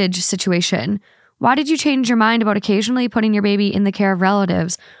hostage situation? Why did you change your mind about occasionally putting your baby in the care of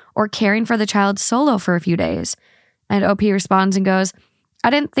relatives or caring for the child solo for a few days? And OP responds and goes, I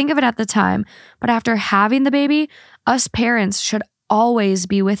didn't think of it at the time, but after having the baby, us parents should always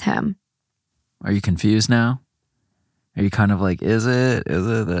be with him. Are you confused now? Are you kind of like, is it?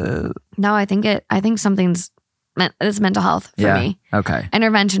 No, I think something's, it's mental health for me. Okay.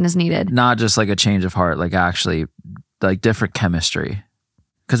 Intervention is needed. Not just like a change of heart, like actually like different chemistry.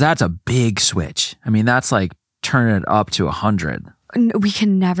 Because that's a big switch. I mean, that's like turning it up to 100. We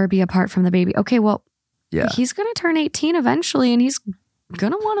can never be apart from the baby. Okay, well, Yeah. he's going to turn 18 eventually and he's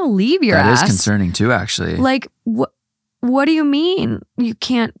going to want to leave your That ass. is concerning too, actually. Like, what do you mean you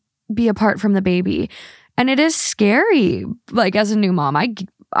can't be apart from the baby? And it is scary, like as a new mom.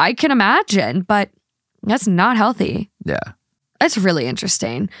 I can imagine, but that's not healthy. Yeah. It's really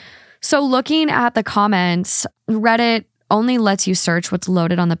interesting. So looking at the comments, Reddit only lets you search what's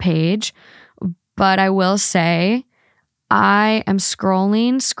loaded on the page. But I will say, I am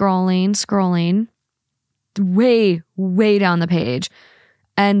scrolling way down the page.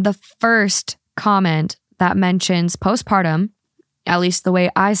 And the first comment that mentions postpartum, at least the way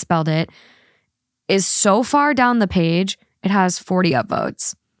I spelled it, is so far down the page, it has 40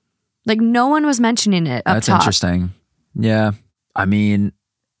 upvotes. Like, no one was mentioning it up That's top. interesting. Yeah. I mean,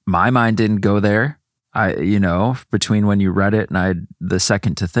 my mind didn't go there. Between when you read it and I had the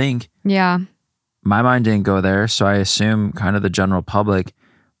second to think, Yeah. my mind didn't go there. So I assume kind of the general public,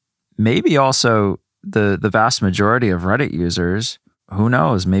 maybe also the vast majority of Reddit users, who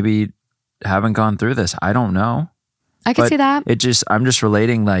knows, maybe haven't gone through this. I don't know. I could see that. I'm just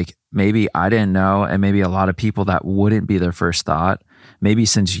relating, like, maybe I didn't know, and maybe a lot of people that wouldn't be their first thought. Maybe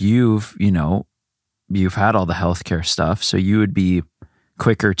since you've had all the healthcare stuff, so you would be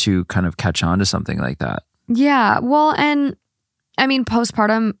quicker to kind of catch on to something like that. Yeah. Well, and I mean,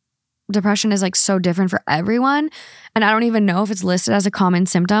 postpartum depression is like so different for everyone. And I don't even know if it's listed as a common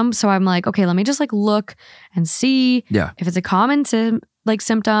symptom. So I'm like, okay, let me just like look and see if it's a common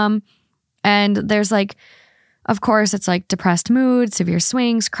symptom. And there's like, of course, it's like depressed mood, severe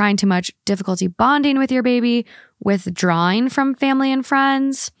swings, crying too much, difficulty bonding with your baby, withdrawing from family and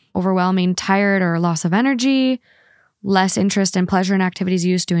friends, overwhelming, tired, or loss of energy, less interest and pleasure in activities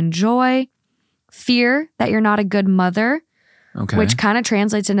you used to enjoy, fear that you're not a good mother, which kind of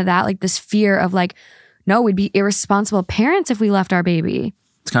translates into that, like this fear of like, no, we'd be irresponsible parents if we left our baby.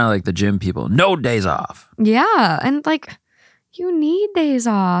 It's kind of like the gym people, no days off. Yeah. And like, you need days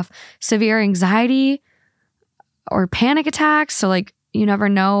off. Severe anxiety or panic attacks. So like, you never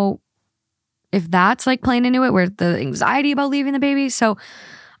know if that's like playing into it, where the anxiety about leaving the baby. So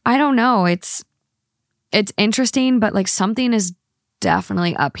I don't know. It's interesting, but like something is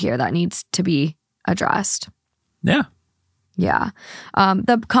definitely up here that needs to be addressed. Yeah. Yeah.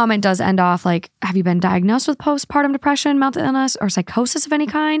 The comment does end off like, have you been diagnosed with postpartum depression, mental illness, or psychosis of any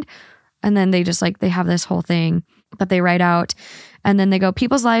kind? And then they just like, they have this whole thing that they write out. And then they go,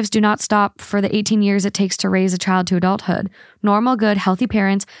 people's lives do not stop for the 18 years it takes to raise a child to adulthood. Normal, good, healthy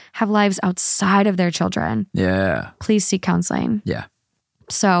parents have lives outside of their children. Yeah. Please seek counseling. Yeah.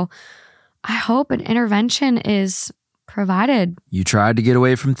 So I hope an intervention is provided. You tried to get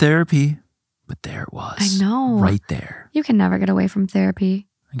away from therapy, but there it was. I know. Right there. You can never get away from therapy.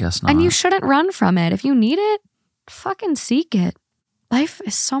 I guess not. And you shouldn't run from it. If you need it, fucking seek it. Life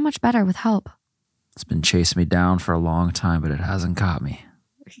is so much better with help. It's been chasing me down for a long time, but it hasn't caught me.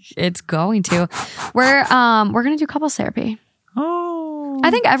 It's going to. We're gonna do couples therapy. Oh.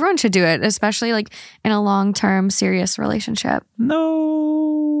 I think everyone should do it, especially like in a long-term serious relationship.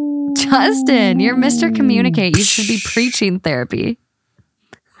 No. Justin, you're Mr. Communicate. You should be preaching therapy.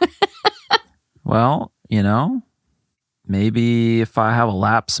 Well, you know, maybe if I have a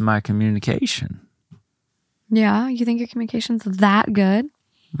lapse in my communication. Yeah, you think your communication's that good?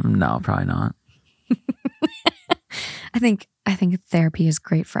 No, probably not. I think therapy is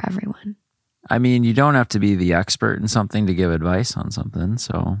great for everyone. I mean, you don't have to be the expert in something to give advice on something.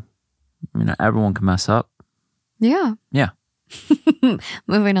 So, you know, everyone can mess up. Yeah. Yeah.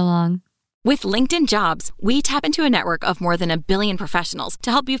 Moving along. With LinkedIn Jobs, we tap into a network of more than 1 billion professionals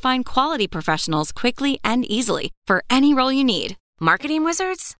to help you find quality professionals quickly and easily for any role you need. Marketing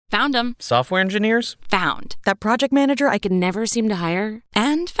wizards? Found them. Software engineers? Found. That project manager I could never seem to hire?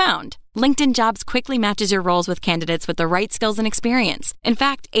 And found. LinkedIn Jobs quickly matches your roles with candidates with the right skills and experience. In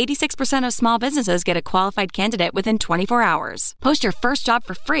fact, 86% of small businesses get a qualified candidate within 24 hours. Post your first job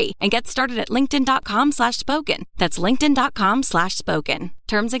for free and get started at linkedin.com/spoken. That's linkedin.com/spoken.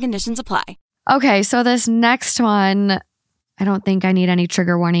 Terms and conditions apply. Okay, so this next one, I don't think I need any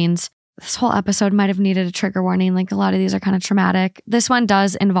trigger warnings. This whole episode might have needed a trigger warning. Like a lot of these are kind of traumatic. This one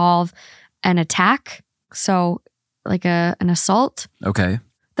does involve an attack. So like an assault. Okay.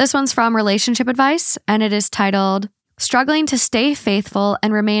 This one's from Relationship Advice, and it is titled, Struggling to Stay Faithful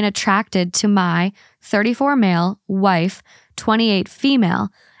and Remain Attracted to My 34 Male Wife, 28 Female,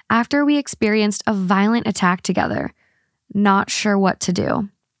 After We Experienced a Violent Attack Together. Not sure what to do.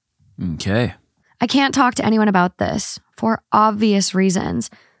 Okay. I can't talk to anyone about this for obvious reasons.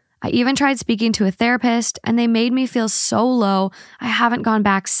 I even tried speaking to a therapist, and they made me feel so low I haven't gone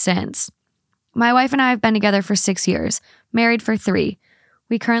back since. My wife and I have been together for 6 years, married for 3.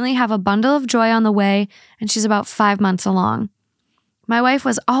 We currently have a bundle of joy on the way, and she's about 5 months along. My wife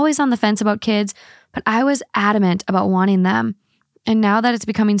was always on the fence about kids, but I was adamant about wanting them. And now that it's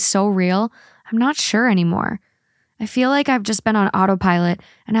becoming so real, I'm not sure anymore. I feel like I've just been on autopilot,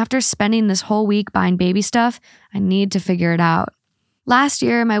 and after spending this whole week buying baby stuff, I need to figure it out. Last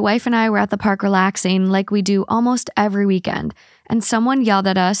year, my wife and I were at the park relaxing like we do almost every weekend, and someone yelled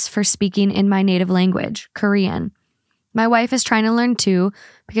at us for speaking in my native language, Korean. My wife is trying to learn too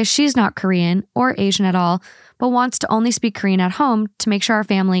because she's not Korean or Asian at all, but wants to only speak Korean at home to make sure our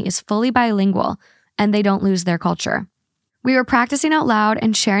family is fully bilingual and they don't lose their culture. We were practicing out loud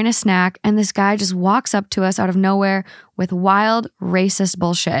and sharing a snack, and this guy just walks up to us out of nowhere with wild, racist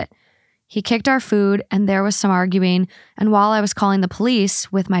bullshit. He kicked our food, and there was some arguing, and while I was calling the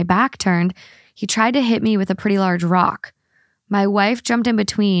police with my back turned, he tried to hit me with a pretty large rock. My wife jumped in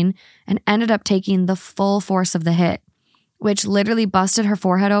between and ended up taking the full force of the hit, which literally busted her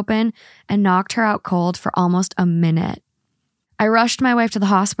forehead open and knocked her out cold for almost a minute. I rushed my wife to the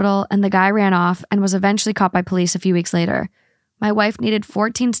hospital, and the guy ran off and was eventually caught by police a few weeks later. My wife needed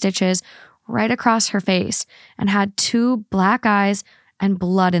 14 stitches right across her face and had 2 black eyes and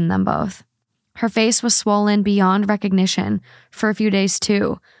blood in them both. Her face was swollen beyond recognition for a few days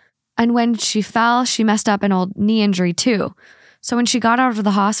too. And when she fell, she messed up an old knee injury too. So when she got out of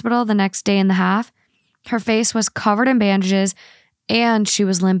the hospital the next day and a half, her face was covered in bandages and she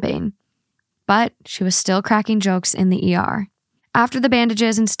was limping. But she was still cracking jokes in the ER. After the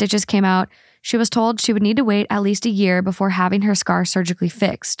bandages and stitches came out, she was told she would need to wait at least a year before having her scar surgically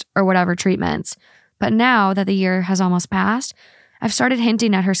fixed or whatever treatments. But now that the year has almost passed, I've started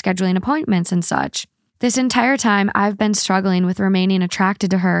hinting at her scheduling appointments and such. This entire time, I've been struggling with remaining attracted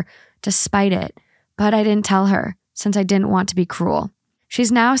to her despite it, but I didn't tell her since I didn't want to be cruel.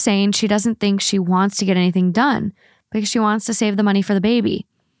 She's now saying she doesn't think she wants to get anything done because she wants to save the money for the baby.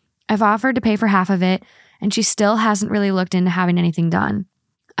 I've offered to pay for half of it, and she still hasn't really looked into having anything done.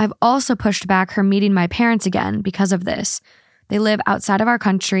 I've also pushed back her meeting my parents again because of this. They live outside of our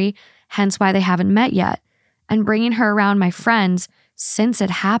country, hence why they haven't met yet, and bringing her around my friends since it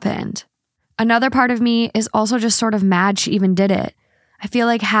happened. Another part of me is also just sort of mad she even did it. I feel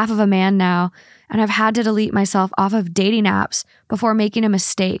like half of a man now, and I've had to delete myself off of dating apps before making a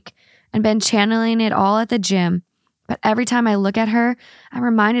mistake and been channeling it all at the gym. But every time I look at her, I'm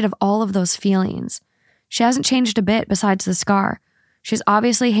reminded of all of those feelings. She hasn't changed a bit besides the scar. She's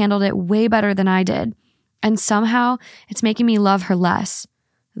obviously handled it way better than I did, and somehow it's making me love her less.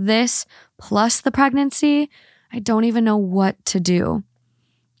 This, plus the pregnancy, I don't even know what to do.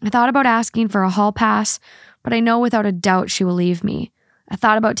 I thought about asking for a hall pass, but I know without a doubt she will leave me. I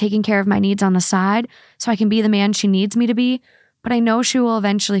thought about taking care of my needs on the side so I can be the man she needs me to be, but I know she will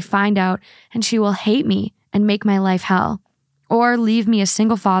eventually find out and she will hate me and make my life hell, or leave me a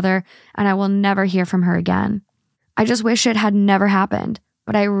single father and I will never hear from her again. I just wish it had never happened,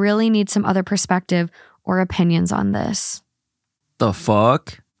 but I really need some other perspective or opinions on this. the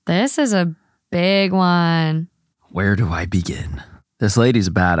fuck? This is a big one. Where do I begin? This lady's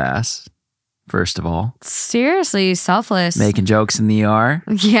a badass, first of all. Seriously, selfless. Making jokes in the ER.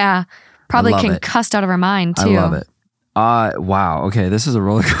 Yeah. Probably love it. concussed out of her mind, too. I love it. Wow. Okay, this is a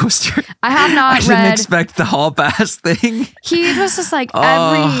roller coaster. I have not I read. didn't expect the hall pass thing. He was just like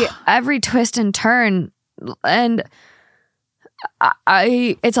every twist and turn, and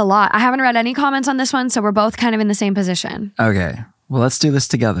it's a lot. I haven't read any comments on this one, so we're both kind of in the same position. Okay. Well, let's do this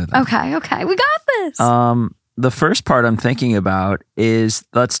together then. Okay. We got this. The first part I'm thinking about is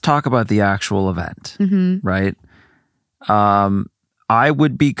let's talk about the actual event, right? I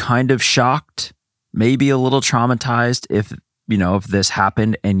would be kind of shocked, maybe a little traumatized if this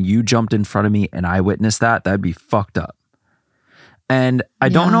happened and you jumped in front of me and I witnessed that. That'd be fucked up. And I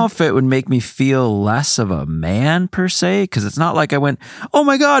don't know if it would make me feel less of a man per se, because it's not like I went, "Oh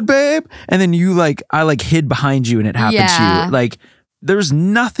my God, babe," and then I hid behind you and it happened to you. Like, there's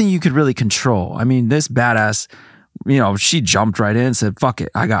nothing you could really control. I mean, this badass, she jumped right in and said, "Fuck it,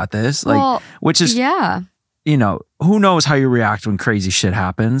 I got this." Which is, who knows how you react when crazy shit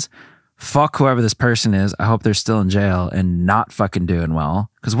happens. Fuck whoever this person is. I hope they're still in jail and not fucking doing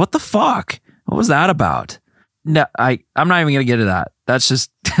well. Because what the fuck? What was that about? No, I'm not even going to get into that. That's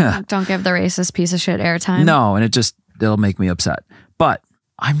just... Don't give the racist piece of shit airtime. No, and it'll make me upset. But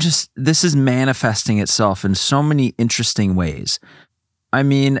this is manifesting itself in so many interesting ways. I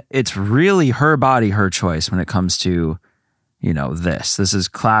mean, it's really her body, her choice when it comes to, this. This is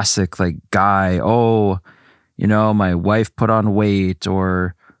classic, like, guy, my wife put on weight,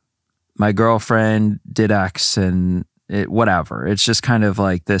 or my girlfriend did X and whatever. It's just kind of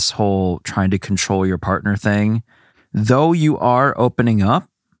like this whole trying to control your partner thing. Though you are opening up,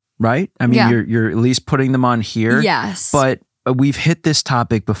 right? I mean, you're at least putting them on here. Yes. But we've hit this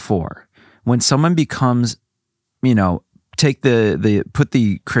topic before. When someone becomes, take put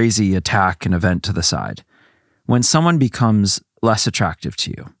the crazy attack and event to the side. When someone becomes less attractive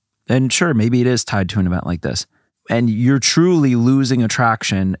to you, and sure, maybe it is tied to an event like this, and you're truly losing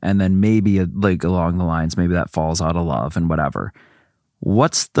attraction, and then maybe like along the lines, maybe that falls out of love and whatever.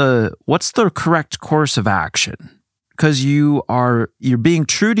 What's the correct course of action? Because you're being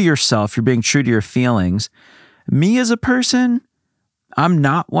true to yourself, you're being true to your feelings. Me as a person, I'm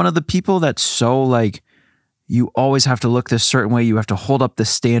not one of the people that's so like, you always have to look this certain way, you have to hold up this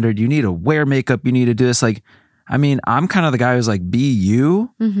standard, you need to wear makeup, you need to do this. Like, I mean, I'm kind of the guy who's like, be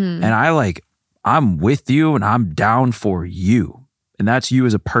you, and I'm with you and I'm down for you. And that's you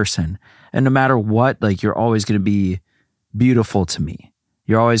as a person. And no matter what, like, you're always going to be beautiful to me.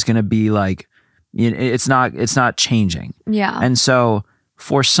 You're always going to be like, it's not changing. Yeah. And so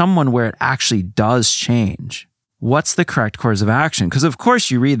for someone where it actually does change, what's the correct course of action? Because of course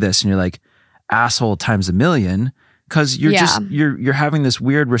you read this and you're like, asshole times a million, because you're having this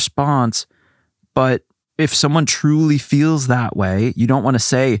weird response. But if someone truly feels that way, you don't want to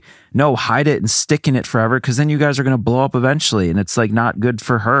say, no, hide it and stick in it forever, because then you guys are going to blow up eventually and it's like not good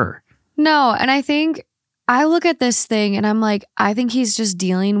for her. No, and I think I look at this thing and I'm like, I think he's just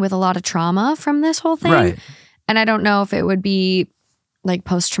dealing with a lot of trauma from this whole thing. Right. And I don't know if it would be like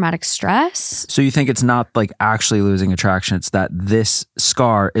post-traumatic stress. So you think it's not like actually losing attraction, it's that this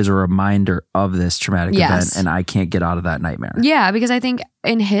scar is a reminder of this traumatic event and I can't get out of that nightmare. Yeah, because I think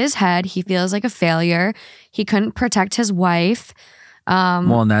in his head, he feels like a failure. He couldn't protect his wife.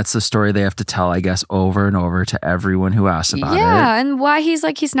 Well, and that's the story they have to tell, I guess, over and over to everyone who asks about it. Yeah, and why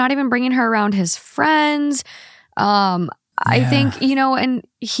he's not even bringing her around his friends. I think, and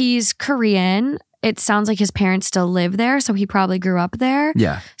he's Korean. It sounds like his parents still live there, so he probably grew up there.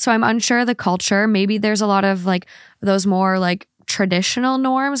 Yeah. So I'm unsure of the culture. Maybe there's a lot of like those more like traditional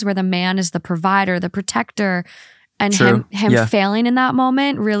norms where the man is the provider, the protector, and him failing in that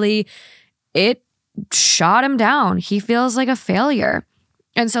moment really, it shot him down. He feels like a failure.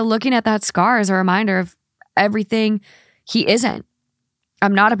 And so looking at that scar is a reminder of everything he isn't.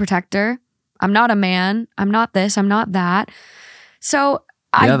 I'm not a protector. I'm not a man. I'm not this. I'm not that. So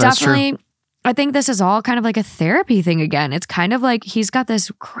I definitely... I think this is all kind of like a therapy thing again. It's kind of like he's got this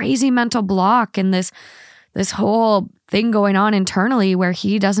crazy mental block and this whole thing going on internally where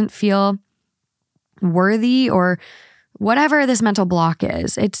he doesn't feel worthy or whatever this mental block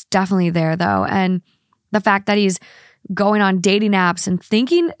is. It's definitely there though. And the fact that he's going on dating apps and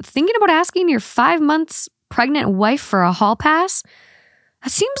thinking about asking your 5 months pregnant wife for a hall pass,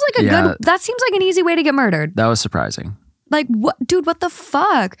 that seems like that seems like an easy way to get murdered. That was surprising. Like, what, dude, what the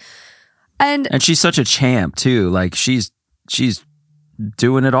fuck? And she's such a champ too. Like she's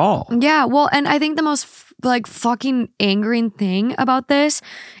doing it all. Yeah. Well, and I think the most fucking angering thing about this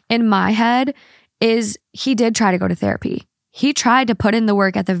in my head is he did try to go to therapy. He tried to put in the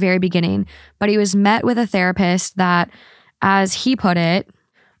work at the very beginning, but he was met with a therapist that, as he put it,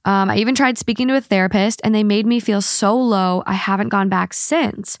 I even tried speaking to a therapist and they made me feel so low, I haven't gone back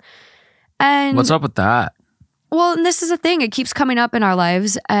since. And What's up with that? well, and this is the thing, it keeps coming up in our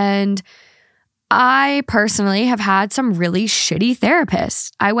lives. And I personally have had some really shitty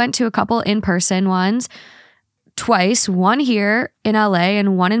therapists. I went to a couple in-person ones twice, one here in LA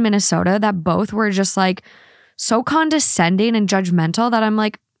and one in Minnesota, that both were just like so condescending and judgmental that I'm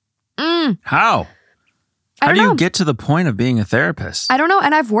like, How? I How don't do you know. get to the point of being a therapist? I don't know.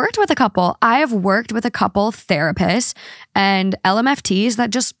 And I've worked with a couple. I have worked with a couple therapists and LMFTs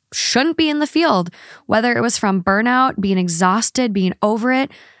that just shouldn't be in the field, whether it was from burnout, being exhausted, being over it,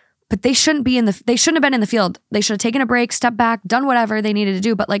 but they shouldn't have been in the field. They should have taken a break, stepped back, done whatever they needed to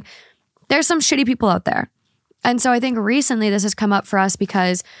do. But like, there's some shitty people out there. And so I think recently this has come up for us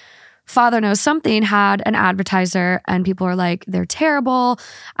because Father Knows Something had an advertiser and people are like, they're terrible.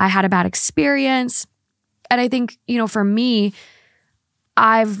 I had a bad experience. And I think, for me,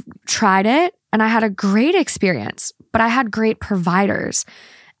 I've tried it and I had a great experience, but I had great providers.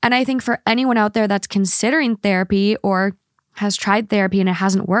 And I think for anyone out there that's considering therapy or has tried therapy and it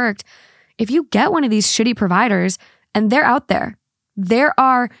hasn't worked, if you get one of these shitty providers and they're out there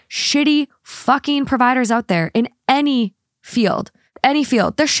are shitty fucking providers out there in any field. There's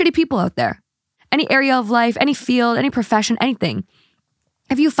shitty people out there. Any area of life, any field, any profession, anything.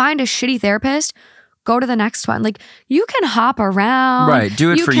 If you find a shitty therapist, go to the next one. Like, you can hop around. Right.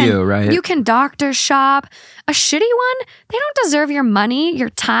 Do it for you, right? You can doctor shop. A shitty one, they don't deserve your money, your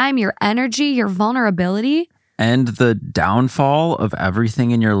time, your energy, your vulnerability. And the downfall of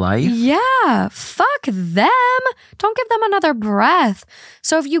everything in your life? Yeah. Fuck them. Don't give them another breath.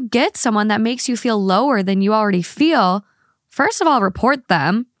 So if you get someone that makes you feel lower than you already feel, first of all, report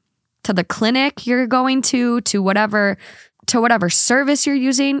them to the clinic you're going to whatever service you're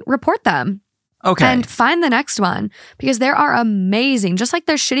using. Report them. Okay. And find the next one, because there are amazing, just like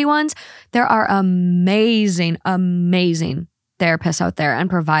there's shitty ones, there are amazing, amazing therapists out there and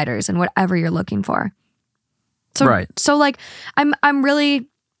providers and whatever you're looking for. So, Right. So like, I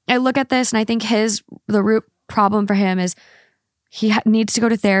look at this and I think the root problem for him is he needs to go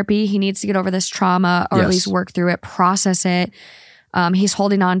to therapy. He needs to get over this trauma or at Yes. least work through it, process it. He's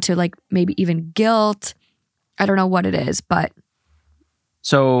holding on to like maybe even guilt. I don't know what it is, but.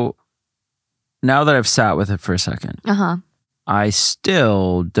 So now that I've sat with it for a second, I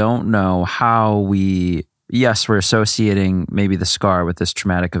still don't know how we're associating maybe the scar with this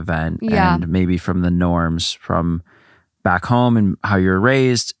traumatic event and maybe from the norms from back home and how you're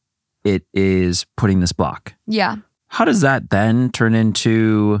raised, it is putting this block. Yeah. How does that then turn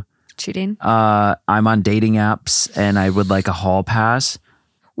into Cheating? I'm on dating apps and I would like a hall pass?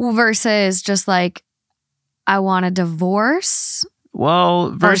 Versus just like, I want a divorce.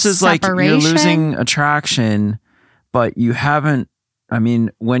 Well, versus like you're separation? losing attraction, but you haven't. I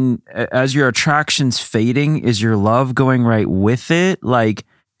mean, as your attraction's fading, is your love going right with it? Like,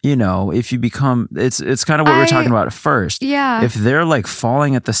 if you become, it's kind of what we were talking about at first. Yeah. If they're like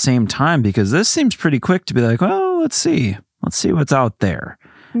falling at the same time, because this seems pretty quick to be like, well, let's see what's out there.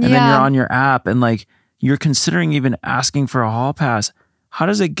 And then you're on your app and like, you're considering even asking for a hall pass. How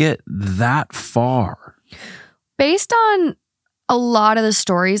does it get that far? Based on a lot of the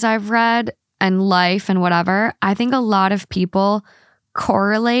stories I've read and life and whatever, I think a lot of people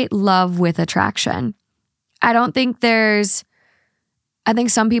correlate love with attraction. I think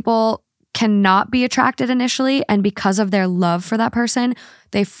some people cannot be attracted initially, and because of their love for that person,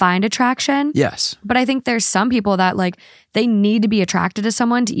 they find attraction. Yes. But I think there's some people that like, they need to be attracted to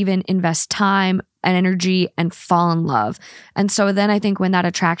someone to even invest time and energy and fall in love. And so then I think when that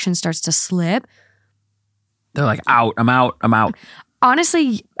attraction starts to slip, They're like, I'm out.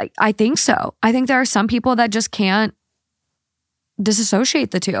 honestly, I think so. I think there are some people that just can't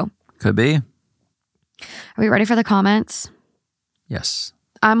disassociate the two. Could be. Are we ready for the comments? Yes.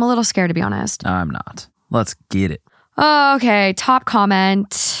 I'm a little scared, to be honest. I'm not. Let's get it. Oh, okay. Top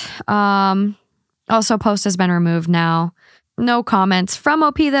comment. Also, post has been removed now. No comments from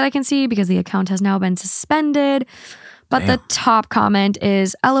OP that I can see because the account has now been suspended. But Damn. the top comment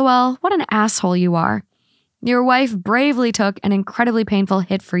is, LOL, what an asshole you are. Your wife bravely took an incredibly painful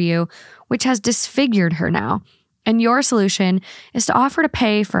hit for you, which has disfigured her now. And your solution is to offer to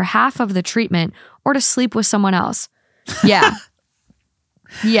pay for half of the treatment or to sleep with someone else. Yeah.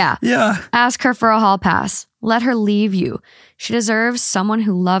 Yeah. Yeah. Ask her for a hall pass. Let her leave you. She deserves someone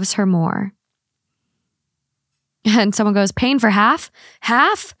who loves her more. And someone goes, paying for half?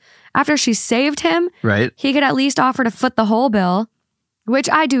 Half? After she saved him? Right. He could at least offer to foot the whole bill, which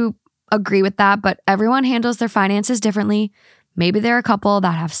I do agree with that, but everyone handles their finances differently. Maybe they're a couple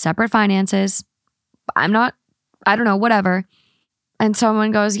that have separate finances. I don't know, whatever. And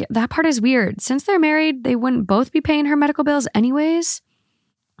someone goes, yeah, that part is weird. Since they're married, they wouldn't both be paying her medical bills anyways.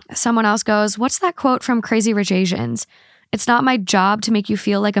 Someone else goes, what's that quote from Crazy Rich Asians? It's not my job to make you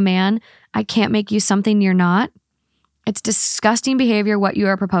feel like a man. I can't make you something you're not. It's disgusting behavior what you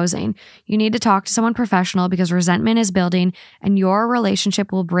are proposing. You need to talk to someone professional because resentment is building and your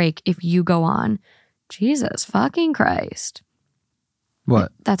relationship will break if you go on. Jesus fucking Christ.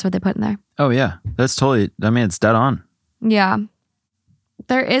 What? That's what they put in there. Oh, yeah. That's totally, I mean, it's dead on. Yeah.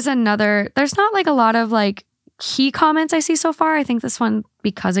 There's not like a lot of like key comments I see so far. I think this one,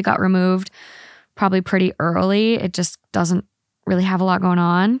 because it got removed probably pretty early, it just doesn't really have a lot going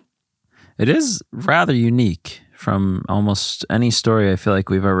on. It is rather unique from almost any story I feel like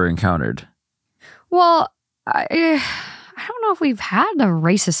we've ever encountered. Well, I don't know if we've had a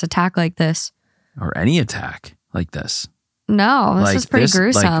racist attack like this. Or any attack like this. No, this is pretty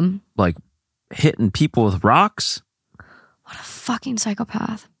gruesome. Like hitting people with rocks. What a fucking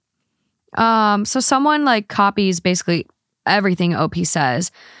psychopath. So someone like copies basically everything OP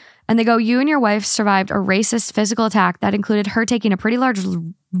says. And they go, you and your wife survived a racist physical attack that included her taking a pretty large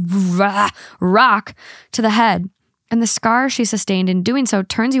rock to the head. And the scar she sustained in doing so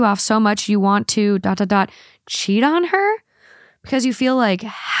turns you off so much you want to ... cheat on her? Because you feel like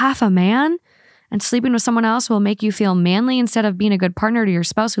half a man and sleeping with someone else will make you feel manly instead of being a good partner to your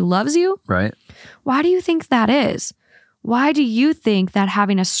spouse who loves you? Right. Why do you think that is? Why do you think that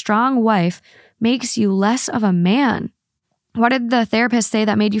having a strong wife makes you less of a man? What did the therapist say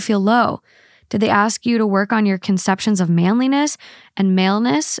that made you feel low? Did they ask you to work on your conceptions of manliness and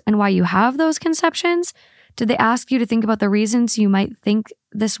maleness and why you have those conceptions? Did they ask you to think about the reasons you might think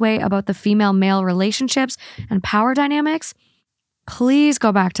this way about the female-male relationships and power dynamics? Please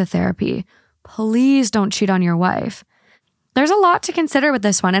go back to therapy. Please don't cheat on your wife. There's a lot to consider with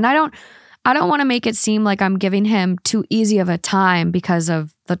this one, and I don't want to make it seem like I'm giving him too easy of a time because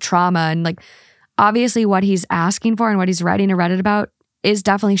of the trauma and like obviously what he's asking for and what he's writing a Reddit about is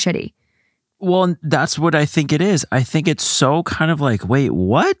definitely shitty. Well, that's what I think it is. I think it's so kind of like, wait,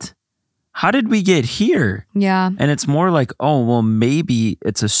 what? How did we get here? Yeah. And it's more like, oh, well, maybe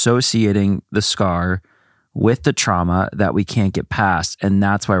it's associating the scar with the trauma that we can't get past. And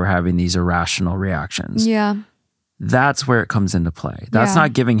that's why we're having these irrational reactions. Yeah. That's where it comes into play. That's Yeah.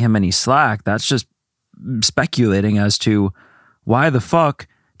 not giving him any slack. That's just speculating as to why the fuck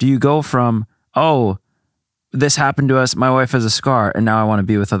do you go from, oh, this happened to us, my wife has a scar, and now I want to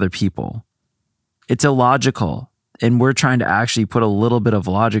be with other people. It's illogical. And we're trying to actually put a little bit of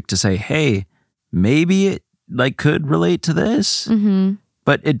logic to say, hey, maybe it like could relate to this. Mm-hmm.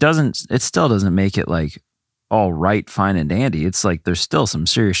 But it still doesn't make it like all right, fine and dandy. It's like there's still some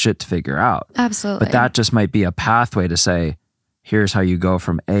serious shit to figure out. Absolutely. But that just might be a pathway to say, here's how you go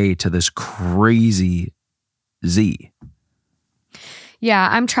from A to this crazy Z. Yeah,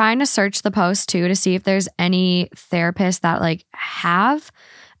 I'm trying to search the post too to see if there's any therapists that like have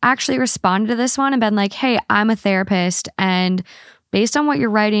actually responded to this one and been like, hey, I'm a therapist and based on what you're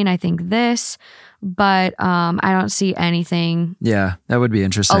writing, I think this, but I don't see anything. Yeah, that would be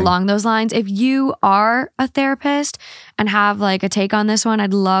interesting. Along those lines. If you are a therapist and have like a take on this one,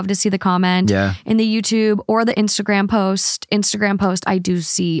 I'd love to see the comment in the YouTube or the Instagram post. I do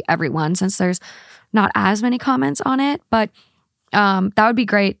see everyone since there's not as many comments on it, but that would be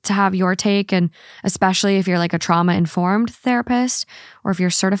great to have your take, and especially if you're like a trauma-informed therapist or if you're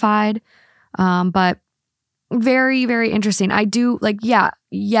certified. But very, very interesting. I do like,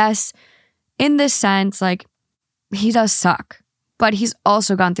 yes, in this sense, like he does suck, but he's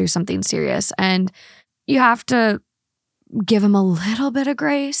also gone through something serious, and you have to give him a little bit of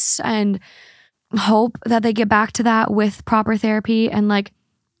grace and hope that they get back to that with proper therapy. And like,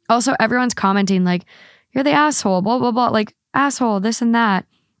 also everyone's commenting like, you're the asshole, blah, blah, blah. Like, asshole, this and that.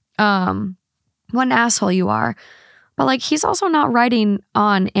 What an asshole you are. But like, he's also not writing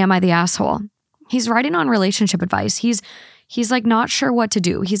on, am I the asshole? He's writing on relationship advice. He's like not sure what to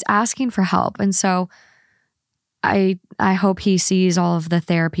do. He's asking for help. And so I hope he sees all of the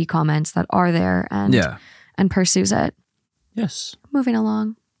therapy comments that are there and pursues it. Yes. Moving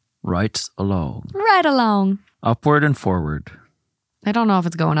along. Right along. Right along. Upward and forward. I don't know if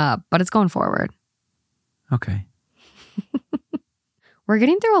it's going up, but it's going forward. Okay. We're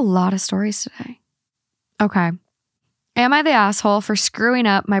getting through a lot of stories today. Okay. Am I the asshole for screwing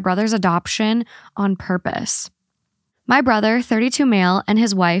up my brother's adoption on purpose? My brother, 32 male, and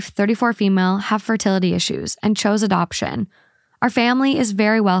his wife, 34 female, have fertility issues and chose adoption. Our family is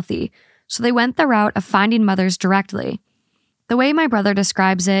very wealthy, so they went the route of finding mothers directly. The way my brother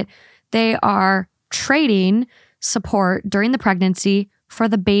describes it, They are trading support during the pregnancy for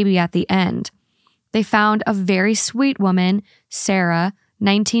the baby at the end. They found a very sweet woman, Sarah,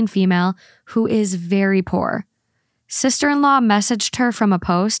 19 female, who is very poor. Sister-in-law messaged her from a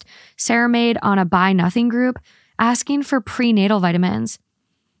post Sarah made on a Buy Nothing group asking for prenatal vitamins.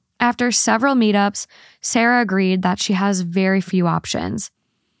 After several meetups, Sarah agreed that she has very few options.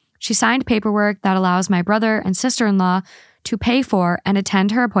 She signed paperwork that allows my brother and sister-in-law to pay for and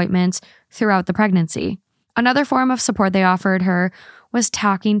attend her appointments throughout the pregnancy. Another form of support they offered her was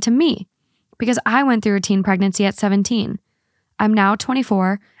talking to me, because I went through a teen pregnancy at 17. I'm now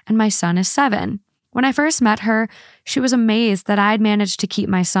 24 and my son is 7. When I first met her, she was amazed that I had managed to keep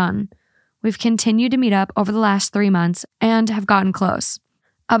my son. We've continued to meet up over the last 3 months and have gotten close.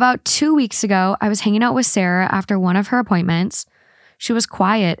 About 2 weeks ago, I was hanging out with Sarah after one of her appointments. She was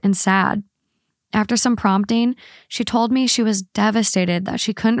quiet and sad. After some prompting, she told me she was devastated that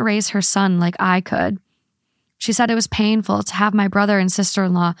she couldn't raise her son like I could. She said it was painful to have my brother and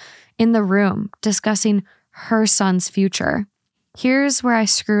sister-in-law in the room discussing her son's future. Here's where I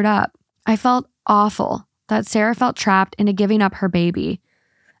screwed up. I felt awful that Sarah felt trapped into giving up her baby.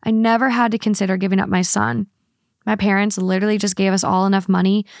 I never had to consider giving up my son. My parents literally just gave us all enough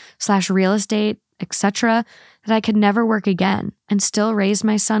money / real estate, etc., that I could never work again and still raise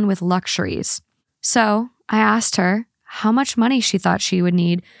my son with luxuries. So I asked her how much money she thought she would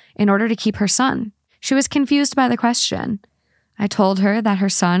need in order to keep her son. She was confused by the question. I told her that her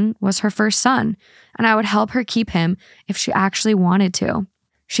son was her first son, and I would help her keep him if she actually wanted to.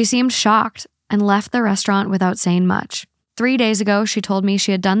 She seemed shocked and left the restaurant without saying much. 3 days ago, she told me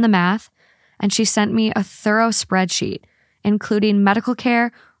she had done the math, and she sent me a thorough spreadsheet, including medical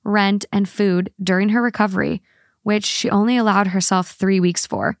care, rent, and food during her recovery, which she only allowed herself 3 weeks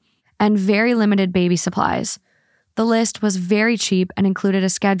for, and very limited baby supplies. The list was very cheap and included a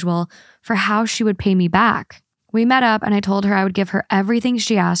schedule for how she would pay me back. We met up and I told her I would give her everything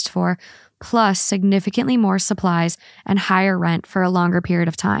she asked for, plus significantly more supplies and higher rent for a longer period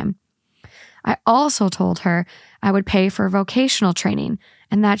of time. I also told her I would pay for vocational training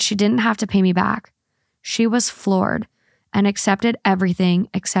and that she didn't have to pay me back. She was floored and accepted everything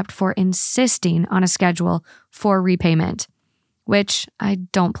except for insisting on a schedule for repayment, which I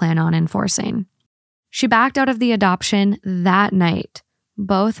don't plan on enforcing. She backed out of the adoption that night.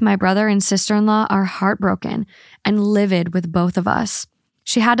 Both my brother and sister-in-law are heartbroken and livid with both of us.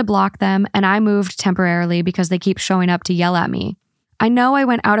 She had to block them, and I moved temporarily because they keep showing up to yell at me. I know I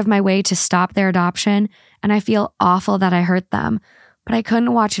went out of my way to stop their adoption, and I feel awful that I hurt them, but I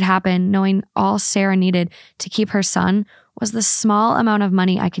couldn't watch it happen knowing all Sarah needed to keep her son was the small amount of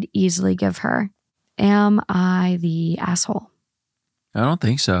money I could easily give her. Am I the asshole? I don't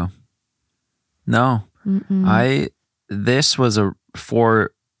think so. No. This was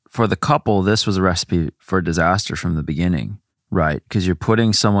for the couple, this was a recipe for disaster from the beginning, right? Because you're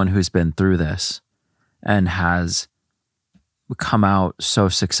putting someone who's been through this and has come out so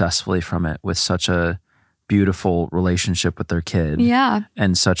successfully from it with such a beautiful relationship with their kid. Yeah.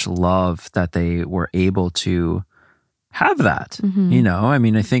 And such love that they were able to have that. You know, I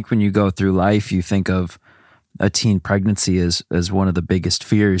mean, I think when you go through life, you think of a teen pregnancy as one of the biggest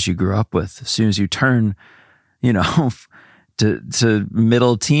fears you grew up with. As soon as you turn, you know, to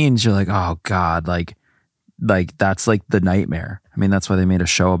middle teens, you're like, oh God, like that's like the nightmare. I mean, that's why they made a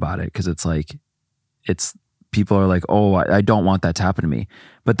show about it, because it's like, people are like, oh, I don't want that to happen to me.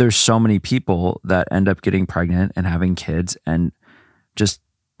 But there's so many people that end up getting pregnant and having kids and just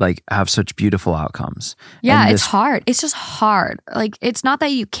like have such beautiful outcomes. Yeah, it's hard. It's just hard. Like, it's not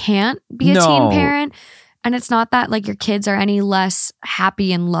that you can't be a teen parent, and it's not that like your kids are any less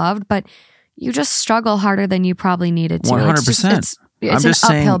happy and loved, but you just struggle harder than you probably needed to. 100%. It's an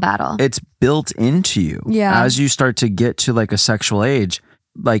uphill battle. It's built into you. Yeah. As you start to get to like a sexual age,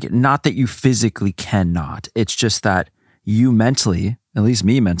 like, not that you physically cannot. It's just that you mentally, at least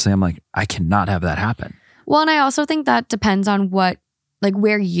me mentally, I'm like, I cannot have that happen. Well, and I also think that depends on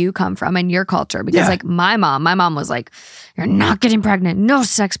where you come from and your culture. Because like my mom was like, you're not getting pregnant. No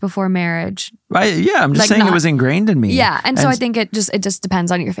sex before marriage. Right. Yeah. I'm just saying it was ingrained in me. Yeah. And so I think it just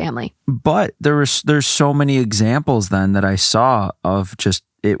depends on your family. But there's so many examples then that I saw of just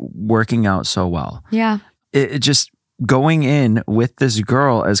it working out so well. Yeah. It just going in with this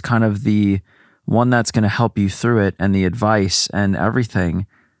girl as kind of the one that's going to help you through it and the advice and everything.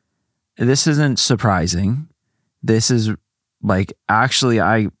 This isn't surprising. This is like, actually,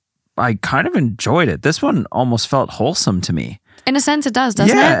 I kind of enjoyed it. This one almost felt wholesome to me. In a sense, it does,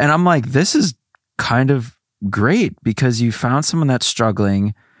 doesn't it? Yeah. And I'm like, this is kind of great because you found someone that's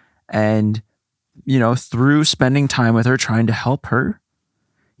struggling and, you know, through spending time with her, trying to help her,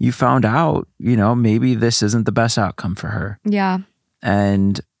 you found out, maybe this isn't the best outcome for her. Yeah.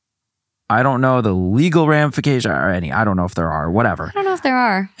 And I don't know the legal ramifications or any. I don't know if there are, whatever. I don't know if there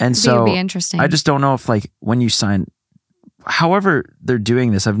are. And It so would be interesting. I just don't know if like when you sign, however they're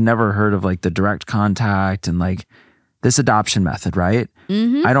doing this, I've never heard of like the direct contact and like this adoption method, right?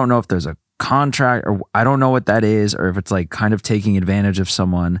 Mm-hmm. I don't know if there's a contract or I don't know what that is or if it's like kind of taking advantage of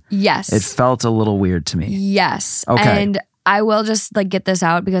someone. Yes. It felt a little weird to me. Yes. Okay. And I will just like get this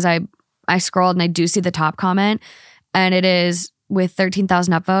out because I scrolled and I do see the top comment and it is with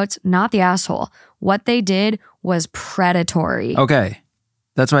 13,000 upvotes, not the asshole. What they did was predatory. Okay.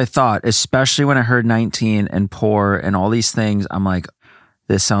 That's what I thought, especially when I heard 19 and poor and all these things. I'm like,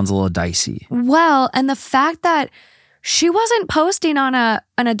 this sounds a little dicey. Well, and the fact that she wasn't posting on an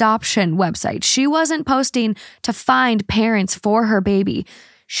adoption website. She wasn't posting to find parents for her baby.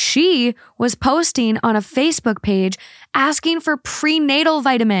 She was posting on a Facebook page asking for prenatal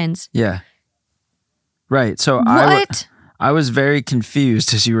vitamins. Yeah. Right. So What? I was very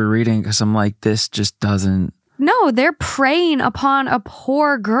confused as you were reading because I'm like, this just doesn't. No, they're preying upon a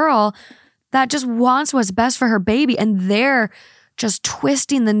poor girl that just wants what's best for her baby, and they're just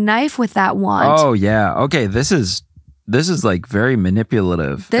twisting the knife with that want. Oh yeah. Okay. This is like very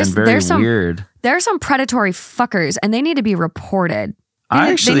manipulative and very weird. There are some predatory fuckers, and they need to be reported.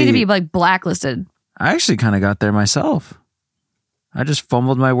 They need to be like blacklisted. I actually kind of got there myself. I just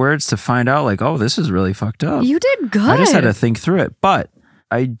fumbled my words to find out like, oh, this is really fucked up. You did good. I just had to think through it. But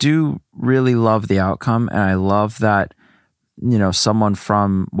I do really love the outcome. And I love that, someone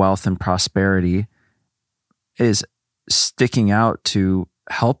from wealth and prosperity is sticking out to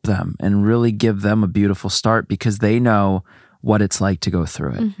help them and really give them a beautiful start because they know what it's like to go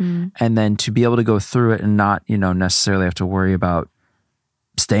through it. Mm-hmm. And then to be able to go through it and not, necessarily have to worry about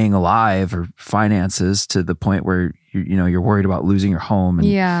staying alive or finances to the point where you're worried about losing your home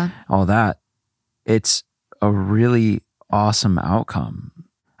and all that. It's a really awesome outcome.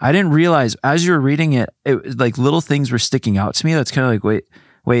 I didn't realize as you were reading it, like little things were sticking out to me. That's kind of like,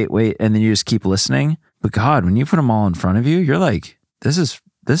 wait. And then you just keep listening. But God, when you put them all in front of you, you're like, this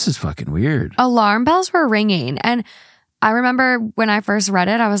is fucking weird. Alarm bells were ringing. And I remember when I first read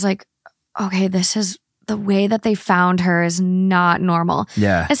it, I was like, okay, this is the way that they found her is not normal.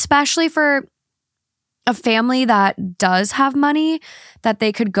 Yeah. Especially for a family that does have money, that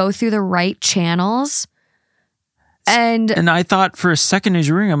they could go through the right channels. And I thought for a second as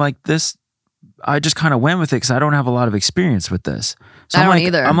you were reading, I'm like, I just kind of went with it because I don't have a lot of experience with this. So I I'm don't like,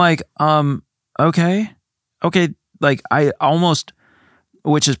 either. I'm like, okay. Like I almost,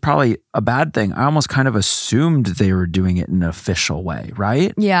 which is probably a bad thing. I almost kind of assumed they were doing it in an official way,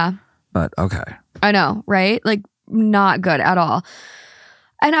 right? yeah, But okay. I know, right? Like not good at all.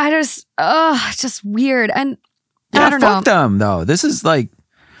 And I just, it's just weird. And Yeah, I don't know. fuck them though. This is like,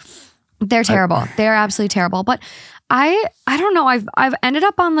 They're terrible. They're absolutely terrible. But I don't know. I've ended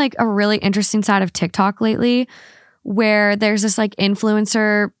up on like a really interesting side of TikTok lately where there's this like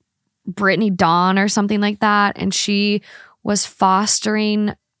influencer, Brittany Dawn or something like that. And she was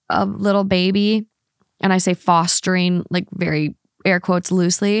fostering a little baby. And I say fostering like very air quotes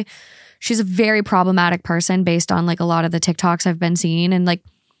loosely. She's a very problematic person based on like a lot of the TikToks I've been seeing. And like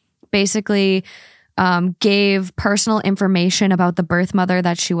basically gave personal information about the birth mother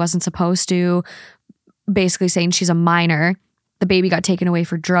that she wasn't supposed to, basically saying she's a minor. The baby got taken away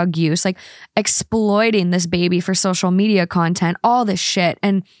for drug use, like exploiting this baby for social media content, all this shit,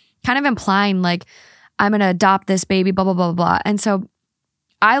 and kind of implying like, I'm going to adopt this baby, blah, blah, blah, blah. And so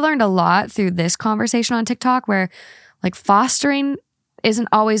I learned a lot through this conversation on TikTok where like fostering isn't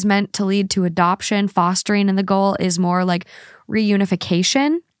always meant to lead to adoption. Fostering and the goal is more like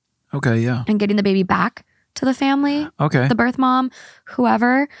reunification. okay, yeah. And getting the baby back to the family, Okay. the birth mom,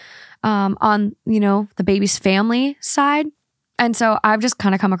 whoever, on, the baby's family side. And so I've just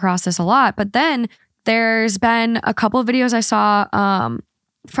kind of come across this a lot. But then there's been a couple of videos I saw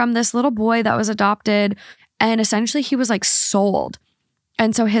from this little boy that was adopted. And essentially he was like sold.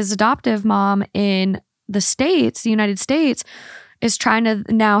 And so his adoptive mom in the States, the United States, is trying to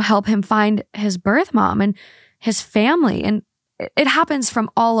now help him find his birth mom and his family. And it happens from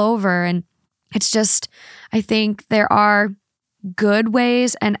all over. And it's just, I think there are good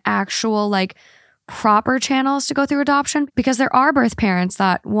ways and actual like proper channels to go through adoption because there are birth parents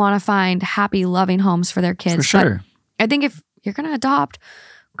that want to find happy, loving homes for their kids. For sure. But I think if you're going to adopt,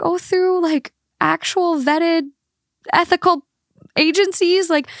 go through like actual vetted, ethical agencies.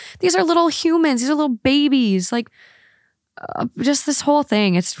 Like these are little humans, these are little babies. Like just this whole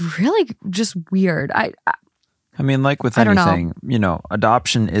thing, it's really just weird. I mean, like with I don't anything,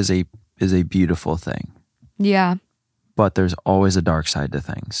 adoption is a beautiful thing. Yeah. but there's always a dark side to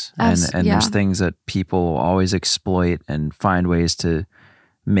things. And there's things that people always exploit and find ways to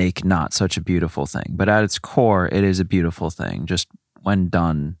make not such a beautiful thing. But at its core, it is a beautiful thing, just when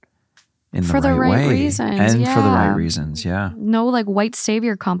done in for the right way. Reasons. And for the right reasons, yeah. No like white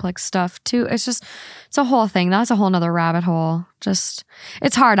savior complex stuff too. It's a whole thing. That's a whole nother rabbit hole. Just,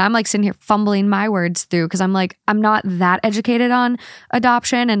 it's hard. I'm like sitting here fumbling my words through because I'm like, I'm not that educated on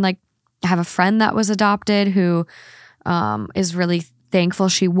adoption. And like, I have a friend that was adopted who is really thankful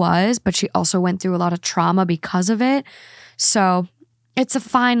she was, but she also went through a lot of trauma because of it. So it's a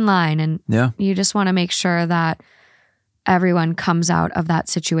fine line. And you just want to make sure that everyone comes out of that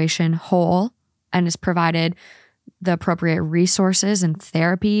situation whole and is provided the appropriate resources and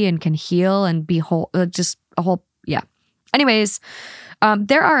therapy and can heal and be whole, just a whole, yeah. Anyways,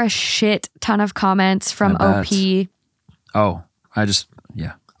 there are a shit ton of comments from OP. Oh,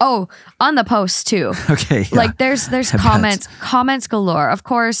 Oh, on the post too. Okay. Yeah. Like there's comments galore. Of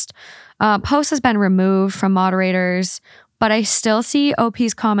course, post has been removed from moderators, but I still see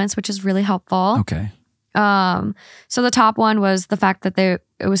OP's comments, which is really helpful. Okay. So the top one was the fact that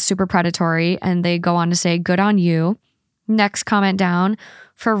it was super predatory, and they go on to say, good on you. Next comment down,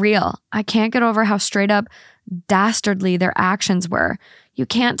 for real, I can't get over how straight up dastardly their actions were. You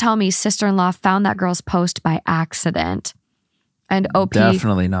can't tell me sister-in-law found that girl's post by accident. And OP...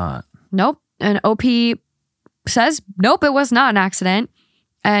 Definitely not. Nope. And OP says, nope, it was not an accident.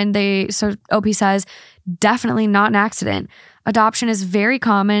 And so OP says, definitely not an accident. Adoption is very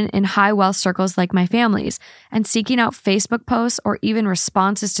common in high wealth circles like my family's, and seeking out Facebook posts or even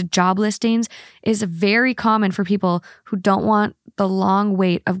responses to job listings is very common for people who don't want the long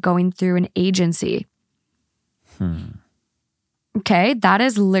wait of going through an agency. Okay, that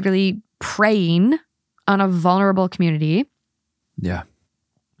is literally preying on a vulnerable community. Yeah.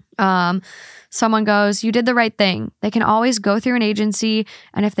 Someone goes, you did the right thing. They can always go through an agency,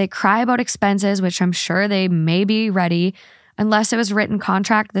 and if they cry about expenses, which I'm sure they may be ready, unless it was written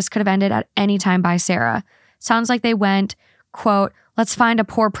contract, this could have ended at any time by Sarah. Sounds like they went, quote, let's find a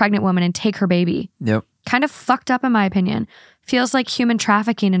poor pregnant woman and take her baby. Yep. Kind of fucked up in my opinion. Feels like human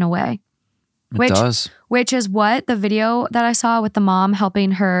trafficking in a way. It does. Which is what the video that I saw with the mom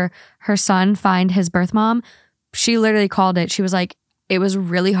helping her son find his birth mom, she literally called it. She was like, it was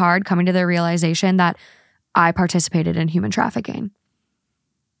really hard coming to the realization that I participated in human trafficking.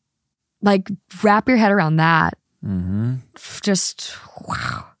 Like, wrap your head around that. Mm-hmm. Just,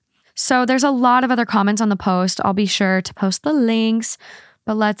 wow. So there's a lot of other comments on the post. I'll be sure to post the links,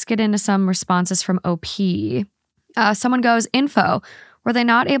 but let's get into some responses from OP. Someone goes, info. Were they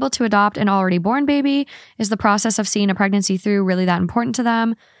not able to adopt an already born baby? Is the process of seeing a pregnancy through really that important to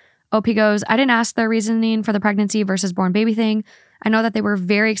them? OP goes, I didn't ask their reasoning for the pregnancy versus born baby thing. I know that they were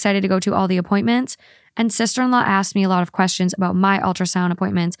very excited to go to all the appointments, and sister-in-law asked me a lot of questions about my ultrasound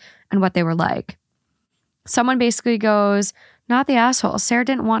appointments and what they were like. Someone basically goes, not the asshole. Sarah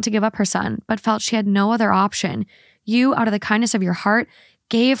didn't want to give up her son, but felt she had no other option. You, out of the kindness of your heart,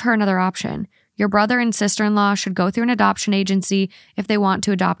 gave her another option. Your brother and sister-in-law should go through an adoption agency if they want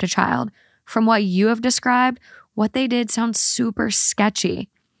to adopt a child. From what you have described, what they did sounds super sketchy.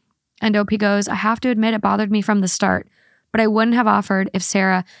 And OP goes, I have to admit it bothered me from the start, but I wouldn't have offered if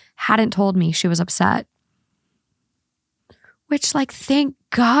Sarah hadn't told me she was upset. Which, like, thank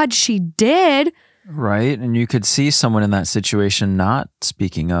God she did. Right. And you could see someone in that situation not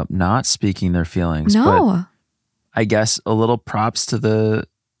speaking up, not speaking their feelings. No. But I guess a little props to the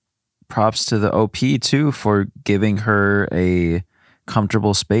OP too for giving her a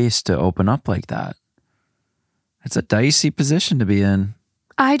comfortable space to open up like that. It's a dicey position to be in.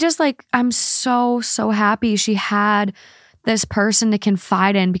 I'm so happy she had this person to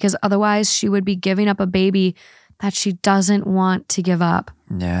confide in, because otherwise she would be giving up a baby that she doesn't want to give up.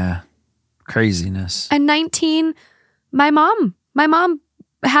 Yeah. Craziness. And 19, my mom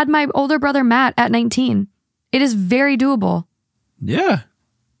had my older brother Matt at 19. It is very doable. Yeah.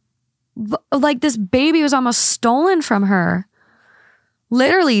 Like, this baby was almost stolen from her.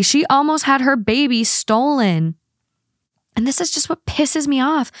 Literally, she almost had her baby stolen. And this is just what pisses me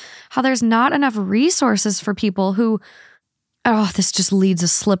off, how there's not enough resources for people who, this just leads a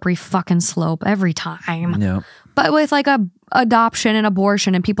slippery fucking slope every time. Yeah. But with like a adoption and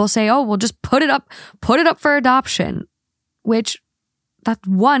abortion, and people say, oh, we'll just put it up for adoption, which that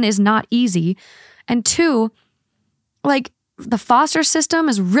one is not easy. And two, like, the foster system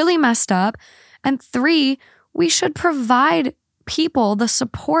is really messed up. And three, we should provide people the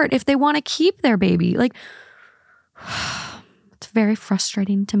support if they want to keep their baby. Like, it's very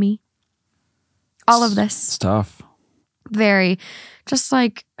frustrating to me. All of this. It's tough. Very, just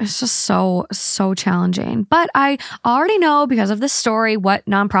like, it's just so challenging. But I already know because of this story what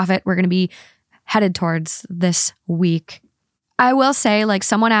nonprofit we're going to be headed towards this week. I will say, like,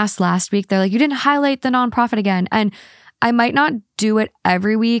 someone asked last week, they're like, you didn't highlight the nonprofit again. And I might not do it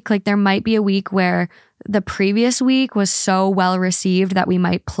every week. Like, there might be a week where the previous week was so well received that we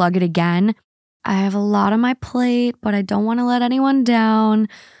might plug it again. I have a lot on my plate, but I don't want to let anyone down.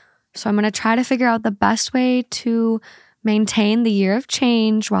 So I'm going to try to figure out the best way to maintain the year of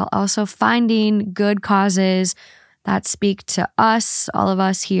change while also finding good causes that speak to us, all of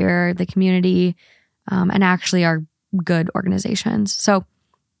us here, the community, and actually are good organizations. So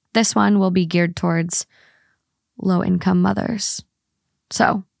this one will be geared towards low-income mothers.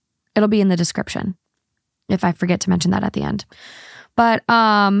 So it'll be in the description if I forget to mention that at the end. But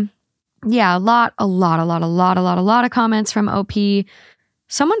yeah, a lot of comments from OP.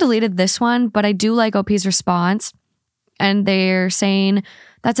 Someone deleted this one, but I do like OP's response. And they're saying,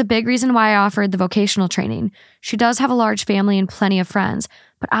 that's a big reason why I offered the vocational training. She does have a large family and plenty of friends,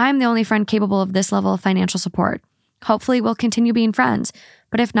 but I'm the only friend capable of this level of financial support. Hopefully we'll continue being friends,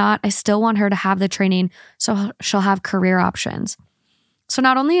 but if not, I still want her to have the training so she'll have career options. So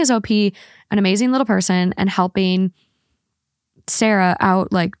not only is OP an amazing little person and helping Sarah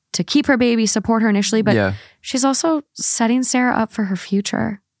out, like, to keep her baby, support her initially, but she's also setting Sarah up for her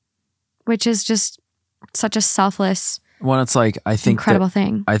future, which is just such a selfless, it's like, I think incredible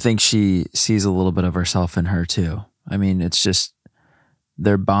thing. I think she sees a little bit of herself in her too. I mean, it's just,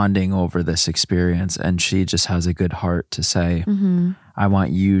 they're bonding over this experience, and she just has a good heart to say, I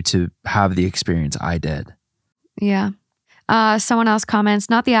want you to have the experience I did. Yeah. Someone else comments,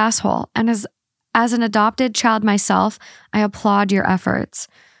 not the asshole. And as an adopted child myself, I applaud your efforts.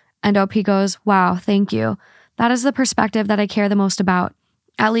 And OP goes, wow, thank you. That is the perspective that I care the most about,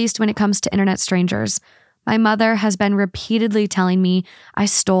 at least when it comes to internet strangers. My mother has been repeatedly telling me I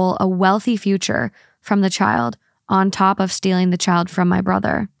stole a wealthy future from the child on top of stealing the child from my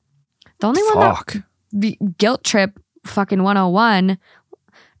brother. The only one that the guilt trip fucking 101,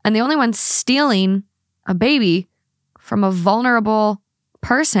 and the only one stealing a baby from a vulnerable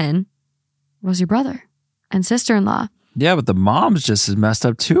person was your brother and sister-in-law. Yeah, but the mom's just as messed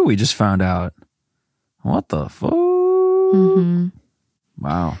up too. We just found out. What the fuck?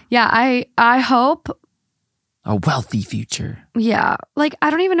 Wow. Yeah, I hope a wealthy future. Yeah, like,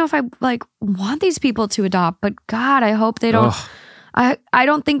 I don't even know if I like want these people to adopt, but God, I hope they don't. I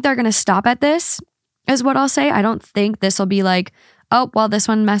don't think they're gonna stop at this, is what I'll say. I don't think this will be like, oh, well, this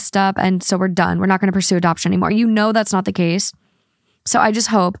one messed up and so we're done. We're not gonna pursue adoption anymore. You know that's not the case. So I just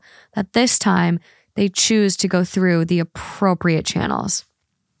hope that this time they choose to go through the appropriate channels.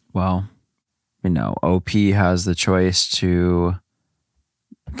 Well, OP has the choice to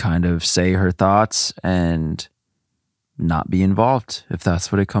kind of say her thoughts and not be involved, if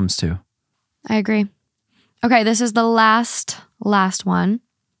that's what it comes to. I agree. Okay, this is the last one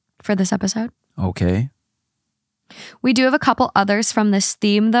for this episode. Okay. We do have a couple others from this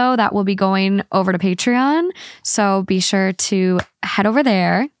theme, though, that will be going over to Patreon. So be sure to head over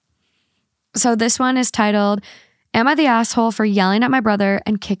there. So this one is titled, Am I the asshole for yelling at my brother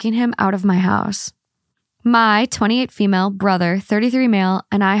and kicking him out of my house? My 28 female brother, 33 male,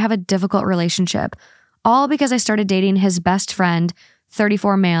 and I have a difficult relationship, all because I started dating his best friend,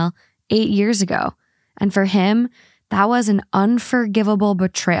 34 male, 8 years ago. And for him, that was an unforgivable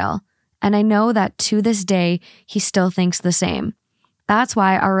betrayal. And I know that to this day, he still thinks the same. That's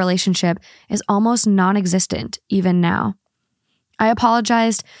why our relationship is almost non-existent even now. I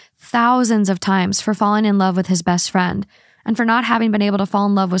apologized thousands of times for falling in love with his best friend and for not having been able to fall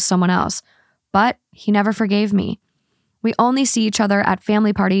in love with someone else, but he never forgave me. We only see each other at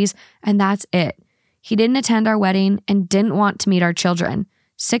family parties, and that's it. He didn't attend our wedding and didn't want to meet our children,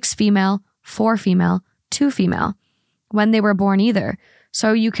 6 female, 4 female, 2 female, when they were born either.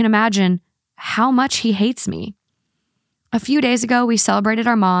 So you can imagine how much he hates me. A few days ago, we celebrated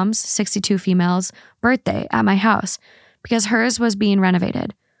our mom's, 62 females, birthday at my house because hers was being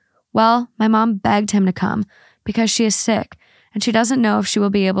renovated. Well, my mom begged him to come because she is sick and she doesn't know if she will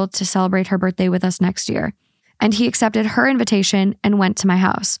be able to celebrate her birthday with us next year. And he accepted her invitation and went to my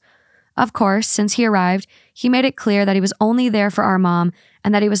house. Of course, since he arrived, he made it clear that he was only there for our mom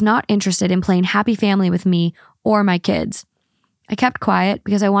and that he was not interested in playing happy family with me or my kids. I kept quiet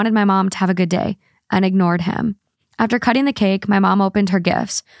because I wanted my mom to have a good day and ignored him. After cutting the cake, my mom opened her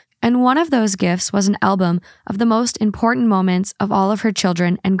gifts, and one of those gifts was an album of the most important moments of all of her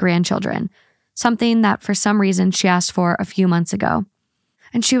children and grandchildren, something that for some reason she asked for a few months ago.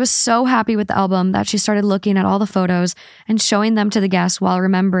 And she was so happy with the album that she started looking at all the photos and showing them to the guests while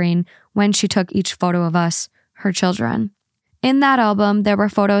remembering when she took each photo of us, her children. In that album, there were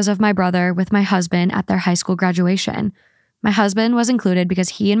photos of my brother with my husband at their high school graduation. My husband was included because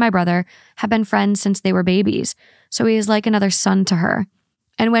he and my brother have been friends since they were babies, so he is like another son to her.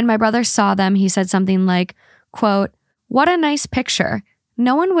 And when my brother saw them, he said something like, quote, "What a nice picture.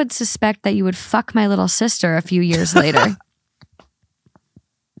 No one would suspect that you would fuck my little sister a few years later."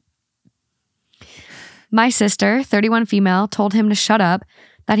 My sister, 31 female, told him to shut up,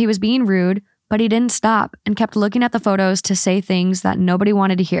 that he was being rude, but he didn't stop and kept looking at the photos to say things that nobody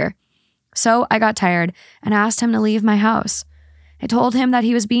wanted to hear. So I got tired and asked him to leave my house. I told him that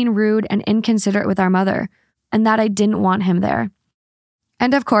he was being rude and inconsiderate with our mother, and that I didn't want him there.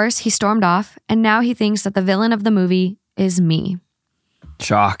 And of course, he stormed off, and now he thinks that the villain of the movie is me.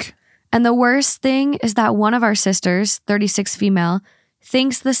 Shock. And the worst thing is that one of our sisters, 36 female,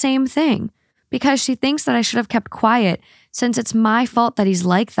 thinks the same thing, because she thinks that I should have kept quiet since it's my fault that he's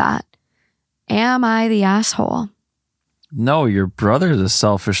like that. Am I the asshole? No, your brother's a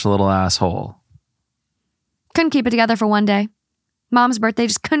selfish little asshole. Couldn't keep it together for one day. Mom's birthday,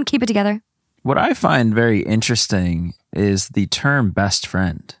 just couldn't keep it together. What I find very interesting is the term best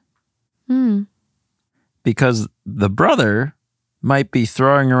friend. Because the brother might be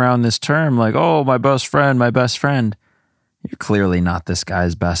throwing around this term like, oh, my best friend, my best friend. You're clearly not this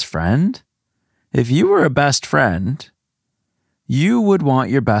guy's best friend. If you were a best friend, you would want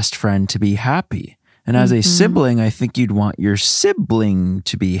your best friend to be happy. And as a sibling, I think you'd want your sibling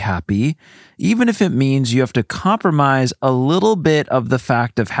to be happy, even if it means you have to compromise a little bit of the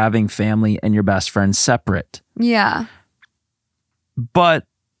fact of having family and your best friend separate. Yeah. But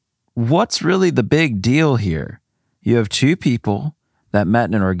what's really the big deal here? You have two people that met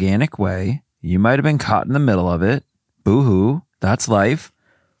in an organic way. You might have been caught in the middle of it. Boo-hoo. That's life.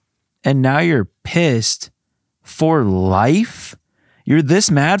 And now you're pissed for life? You're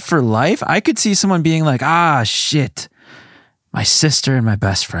this mad for life? I could see someone being like, shit. My sister and my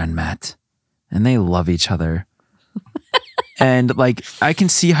best friend met and they love each other. And like, I can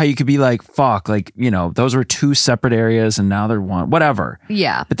see how you could be like, fuck, like, you know, those were two separate areas and now they're one, whatever.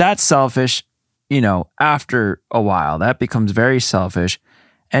 Yeah. But that's selfish, you know, after a while, that becomes very selfish.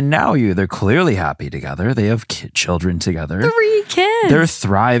 And now they're clearly happy together. They have children together. 3 kids. They're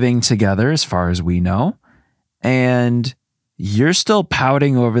thriving together as far as we know. And you're still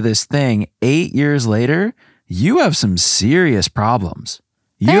pouting over this thing 8 years later. You have some serious problems.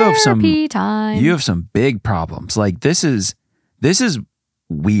 Therapy time. You have some big problems. Like this is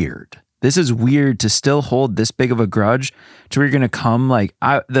weird. This is weird to still hold this big of a grudge to where you're going to come like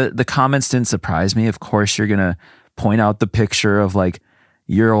the comments didn't surprise me. Of course, you're going to point out the picture of like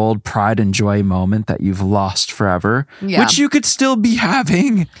your old pride and joy moment that you've lost forever, which you could still be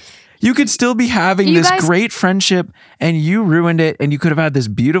having. You could still be having this great friendship and you ruined it. And you could have had this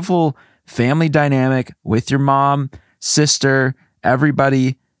beautiful family dynamic with your mom, sister,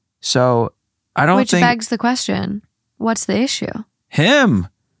 everybody. So I don't think... Which begs the question, what's the issue? Him.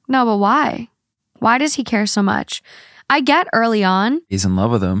 No, but why? Why does he care so much? I get early on. He's in love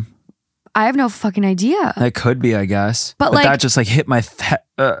with him. I have no fucking idea. That could be, I guess. But like, that just like hit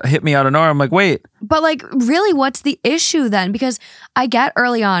me out of nowhere. I'm like, wait. But like, really, what's the issue then? Because I get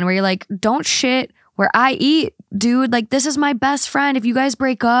early on where you're like, don't shit where I eat, dude. Like, this is my best friend. If you guys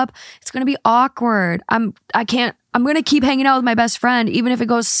break up, it's gonna be awkward. I'm gonna keep hanging out with my best friend, even if it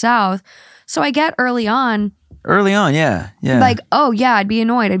goes south. So I get early on. Yeah. Like, oh yeah, I'd be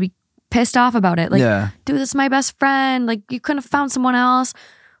annoyed. I'd be pissed off about it. Like, dude, this is my best friend. Like, you couldn't have found someone else.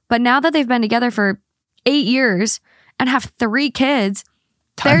 But now that they've been together for 8 years and have 3 kids,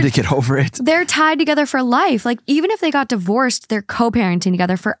 time to get over it. They're tied together for life. Like, even if they got divorced, they're co-parenting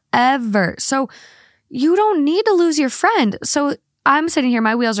together forever. So you don't need to lose your friend. So I'm sitting here,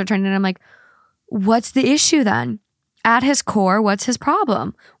 my wheels are turning, and I'm like, what's the issue then? At his core, what's his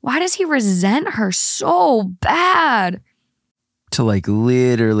problem? Why does he resent her so bad? To like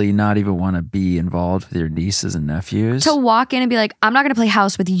literally not even want to be involved with your nieces and nephews. To walk in and be like, I'm not going to play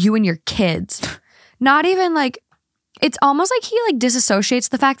house with you and your kids. Not even like, it's almost like he like disassociates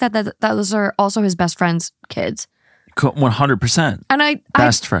the fact that those are also his best friend's kids. 100%. And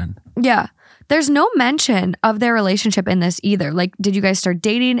best friend. Yeah. There's no mention of their relationship in this either. Like, did you guys start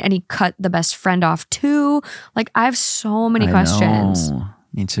dating and he cut the best friend off too? Like, I have so many questions. Know.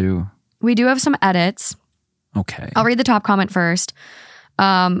 Me too. We do have some edits. Okay. I'll read the top comment first.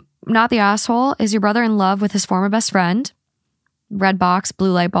 Not the asshole. Is your brother in love with his former best friend? Red box,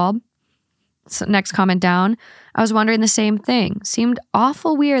 blue light bulb. So next comment down. I was wondering the same thing. Seemed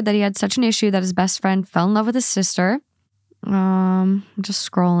awful weird that he had such an issue that his best friend fell in love with his sister. I'm just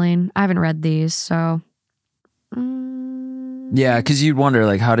scrolling. I haven't read these, so. Yeah, because you'd wonder,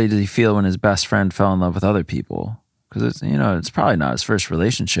 like, how did he feel when his best friend fell in love with other people? Because it's, it's probably not his first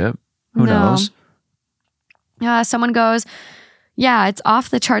relationship. Who knows? Someone goes, yeah, it's off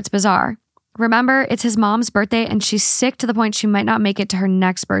the charts bizarre. Remember, it's his mom's birthday and she's sick to the point she might not make it to her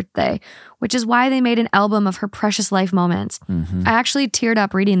next birthday, which is why they made an album of her precious life moments. Mm-hmm. I actually teared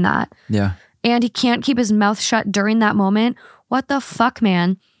up reading that. Yeah. And he can't keep his mouth shut during that moment. What the fuck,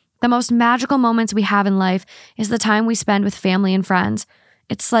 man? The most magical moments we have in life is the time we spend with family and friends.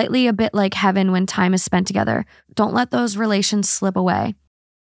 It's slightly a bit like heaven when time is spent together. Don't let those relations slip away.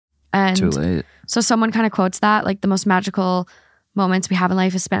 And too late. So someone kind of quotes that, like the most magical moments we have in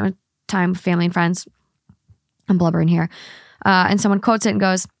life is spent with time with family and friends. I'm blubbering here. And someone quotes it and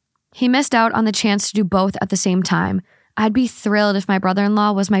goes, he missed out on the chance to do both at the same time. I'd be thrilled if my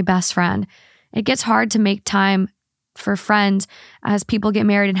brother-in-law was my best friend. It gets hard to make time for friends as people get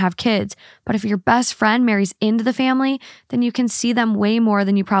married and have kids. But if your best friend marries into the family, then you can see them way more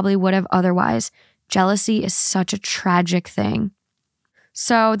than you probably would have otherwise. Jealousy is such a tragic thing.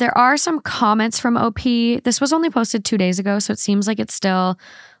 So there are some comments from OP. This was only posted 2 days ago, so it seems like it's still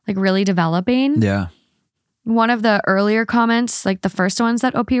like really developing. Yeah. One of the earlier comments, like the first ones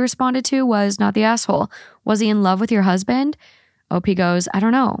that OP responded to was, not the asshole. Was he in love with your husband? OP goes, I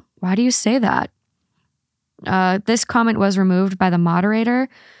don't know. Why do you say that? This comment was removed by the moderator,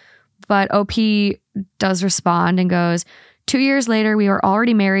 but OP does respond and goes, 2 years later, we were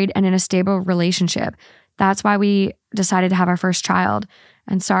already married and in a stable relationship. That's why we decided to have our first child.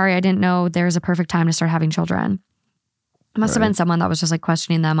 And sorry, I didn't know there was a perfect time to start having children. It must have been someone that was just like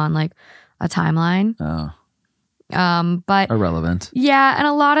questioning them on like a timeline. Oh. But irrelevant. Yeah, and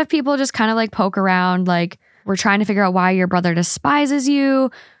a lot of people just kind of like poke around, like we're trying to figure out why your brother despises you,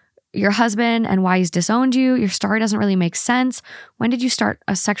 your husband, and why he's disowned you. Your story doesn't really make sense. When did you start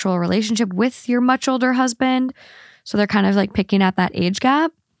a sexual relationship with your much older husband? So they're kind of like picking at that age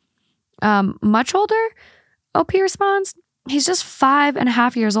gap. Much older? OP responds, he's just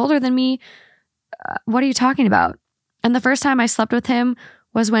 5.5 years older than me. What are you talking about? And the first time I slept with him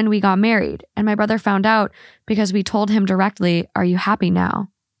was when we got married. And my brother found out because we told him directly, are you happy now?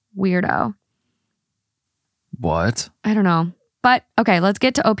 Weirdo. What? I don't know. But okay, let's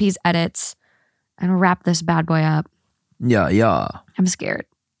get to OP's edits and wrap this bad boy up. Yeah. I'm scared.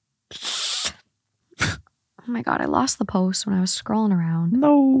 Oh my God, I lost the post when I was scrolling around.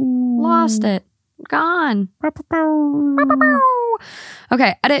 No. Lost it. Gone.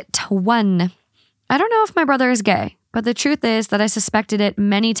 Okay, edit 1. I don't know if my brother is gay, but the truth is that I suspected it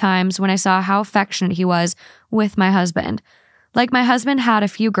many times when I saw how affectionate he was with my husband. Like my husband had a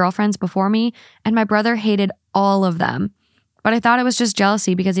few girlfriends before me, and my brother hated all of them. But I thought it was just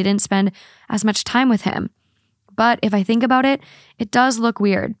jealousy because he didn't spend as much time with him. But if I think about it, it does look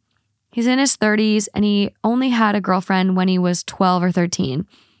weird. He's in his 30s and he only had a girlfriend when he was 12 or 13,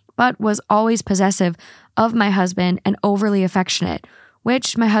 but was always possessive of my husband and overly affectionate,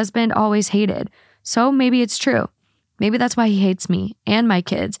 which my husband always hated. So maybe it's true. Maybe that's why he hates me and my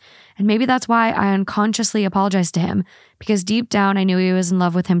kids. And maybe that's why I unconsciously apologized to him, because deep down I knew he was in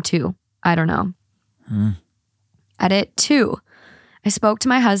love with him too. I don't know. Edit 2. I spoke to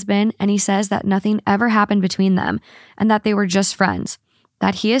my husband and he says that nothing ever happened between them and that they were just friends,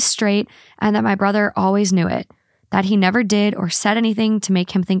 that he is straight and that my brother always knew it, that he never did or said anything to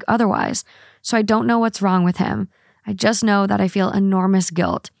make him think otherwise. So I don't know what's wrong with him. I just know that I feel enormous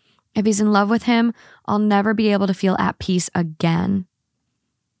guilt. If he's in love with him, I'll never be able to feel at peace again.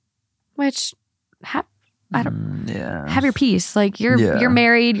 Which, have your peace. Like you're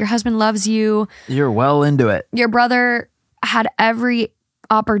married, your husband loves you. You're well into it. Your brother had every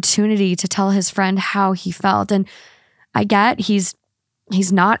opportunity to tell his friend how he felt. And I get he's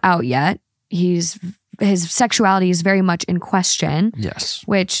not out yet. His sexuality is very much in question. Yes.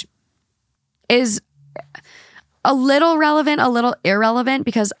 Which is a little relevant, a little irrelevant,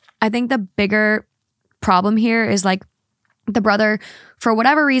 because I think the bigger problem here is like the brother, for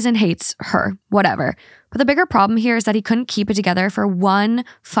whatever reason, hates her, whatever. But the bigger problem here is that he couldn't keep it together for one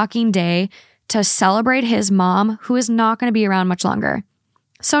fucking day to celebrate his mom, who is not going to be around much longer.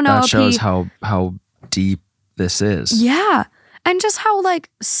 So no, that shows how deep this is. Yeah. And just how like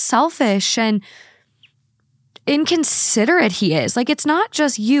selfish and inconsiderate he is. Like it's not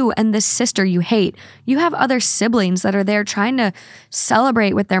just you and this sister you hate. You have other siblings that are there trying to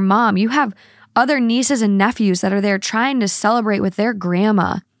celebrate with their mom. You have other nieces and nephews that are there trying to celebrate with their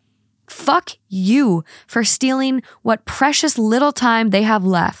grandma. Fuck you for stealing what precious little time they have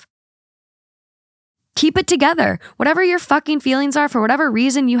left. Keep it together. Whatever your fucking feelings are, for whatever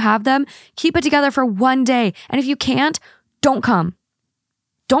reason you have them, keep it together for one day. And if you can't, don't come.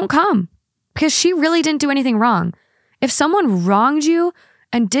 Don't come. Because she really didn't do anything wrong. If someone wronged you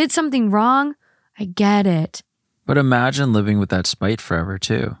and did something wrong, I get it. But imagine living with that spite forever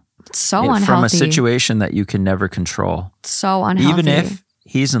too. It's so unhealthy. From a situation that you can never control. So unhealthy. Even if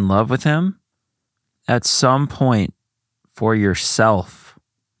he's in love with him, at some point for yourself,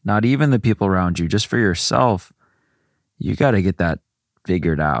 not even the people around you, just for yourself, you got to get that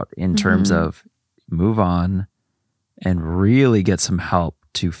figured out in terms of move on and really get some help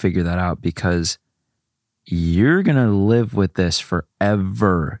to figure that out, because you're going to live with this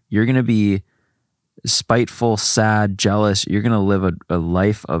forever. You're going to be spiteful, sad, jealous. You're going to live a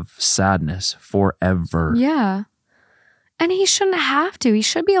life of sadness forever. Yeah. And he shouldn't have to. He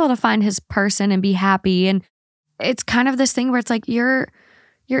should be able to find his person and be happy. And it's kind of this thing where it's like you're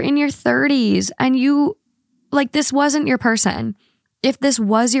in your 30s and you, like, this wasn't your person. If this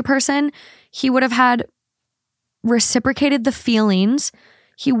was your person, he would have had reciprocated the feelings.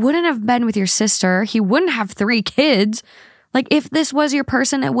 He wouldn't have been with your sister. He wouldn't have 3 kids. Like, if this was your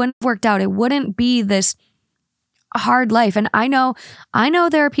person, it wouldn't have worked out. It wouldn't be this hard life. And I know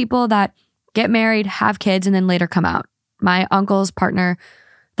there are people that get married, have kids, and then later come out. My uncle's partner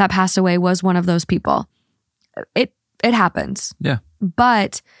that passed away was one of those people. It happens. Yeah.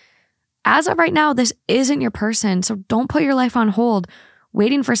 But as of right now, this isn't your person. So don't put your life on hold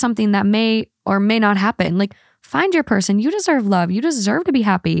waiting for something that may or may not happen. Like, find your person. You deserve love. You deserve to be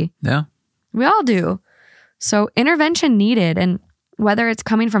happy. Yeah. We all do. So intervention needed. And whether it's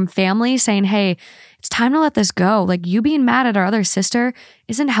coming from family saying, hey, it's time to let this go. Like, you being mad at our other sister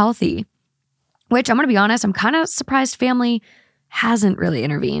isn't healthy. Which, I'm going to be honest, I'm kind of surprised family hasn't really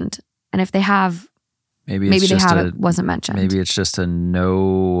intervened. And if they have, maybe they have, it wasn't mentioned. Maybe it's just a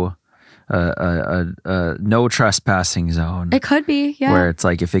no trespassing zone. It could be, yeah. Where it's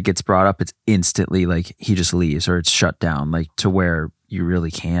like if it gets brought up, it's instantly like he just leaves or it's shut down, like to where you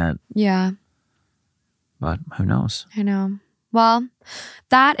really can't. Yeah. But who knows? I know. Well,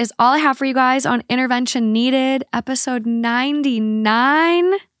 that is all I have for you guys on Intervention Needed, episode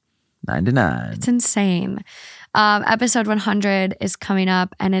 99. 99. It's insane. Episode 100 is coming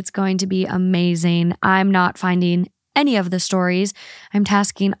up and it's going to be amazing. I'm not finding any of the stories. I'm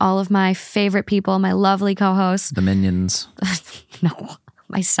tasking all of my favorite people, my lovely co-hosts. The minions. No,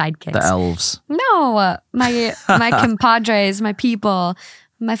 my sidekicks. The elves. No, my compadres, my people,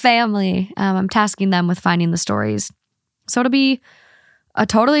 my family. I'm tasking them with finding the stories. So it'll be a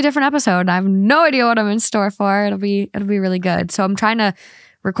totally different episode. I have no idea what I'm in store for. It'll be really good. So I'm trying to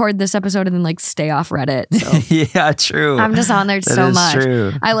record this episode and then like stay off Reddit. So yeah, true. I'm just on there That so is much.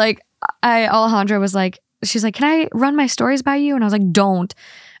 True. Alejandra was like, she's like, can I run my stories by you? And I was like, don't.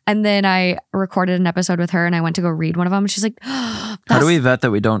 And then I recorded an episode with her and I went to go read one of them. And she's like, how do we vet that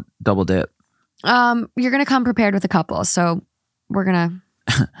we don't double dip? You're going to come prepared with a couple. So we're going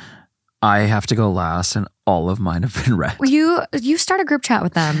to. I have to go last and all of mine have been read. You start a group chat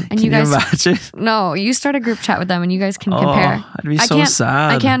with them and Can you guys. Imagine? No, you start a group chat with them and you guys can compare. I'd be so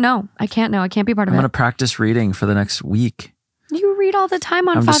sad. I can't know. I can't be part of I'm it. going to practice reading for the next week. You read all the time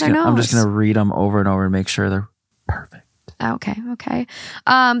on Father Knows. I'm just going to read them over and over and make sure they're perfect. Okay.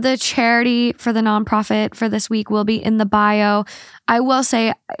 The charity for the nonprofit for this week will be in the bio. I will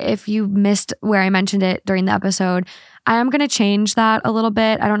say, if you missed where I mentioned it during the episode, I am going to change that a little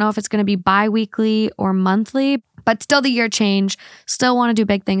bit. I don't know if it's going to be bi-weekly or monthly, but still the year change. Still want to do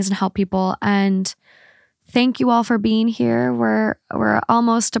big things and help people. And thank you all for being here. We're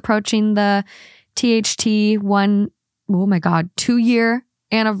almost approaching the THT 2-year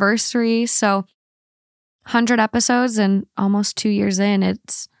anniversary. So 100 episodes and almost 2 years in.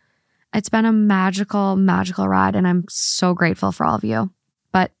 It's been a magical ride and I'm so grateful for all of you.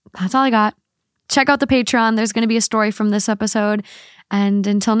 But that's all I got. Check out the Patreon. There's going to be a story from this episode. And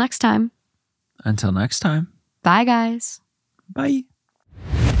until next time. Bye, guys. Bye.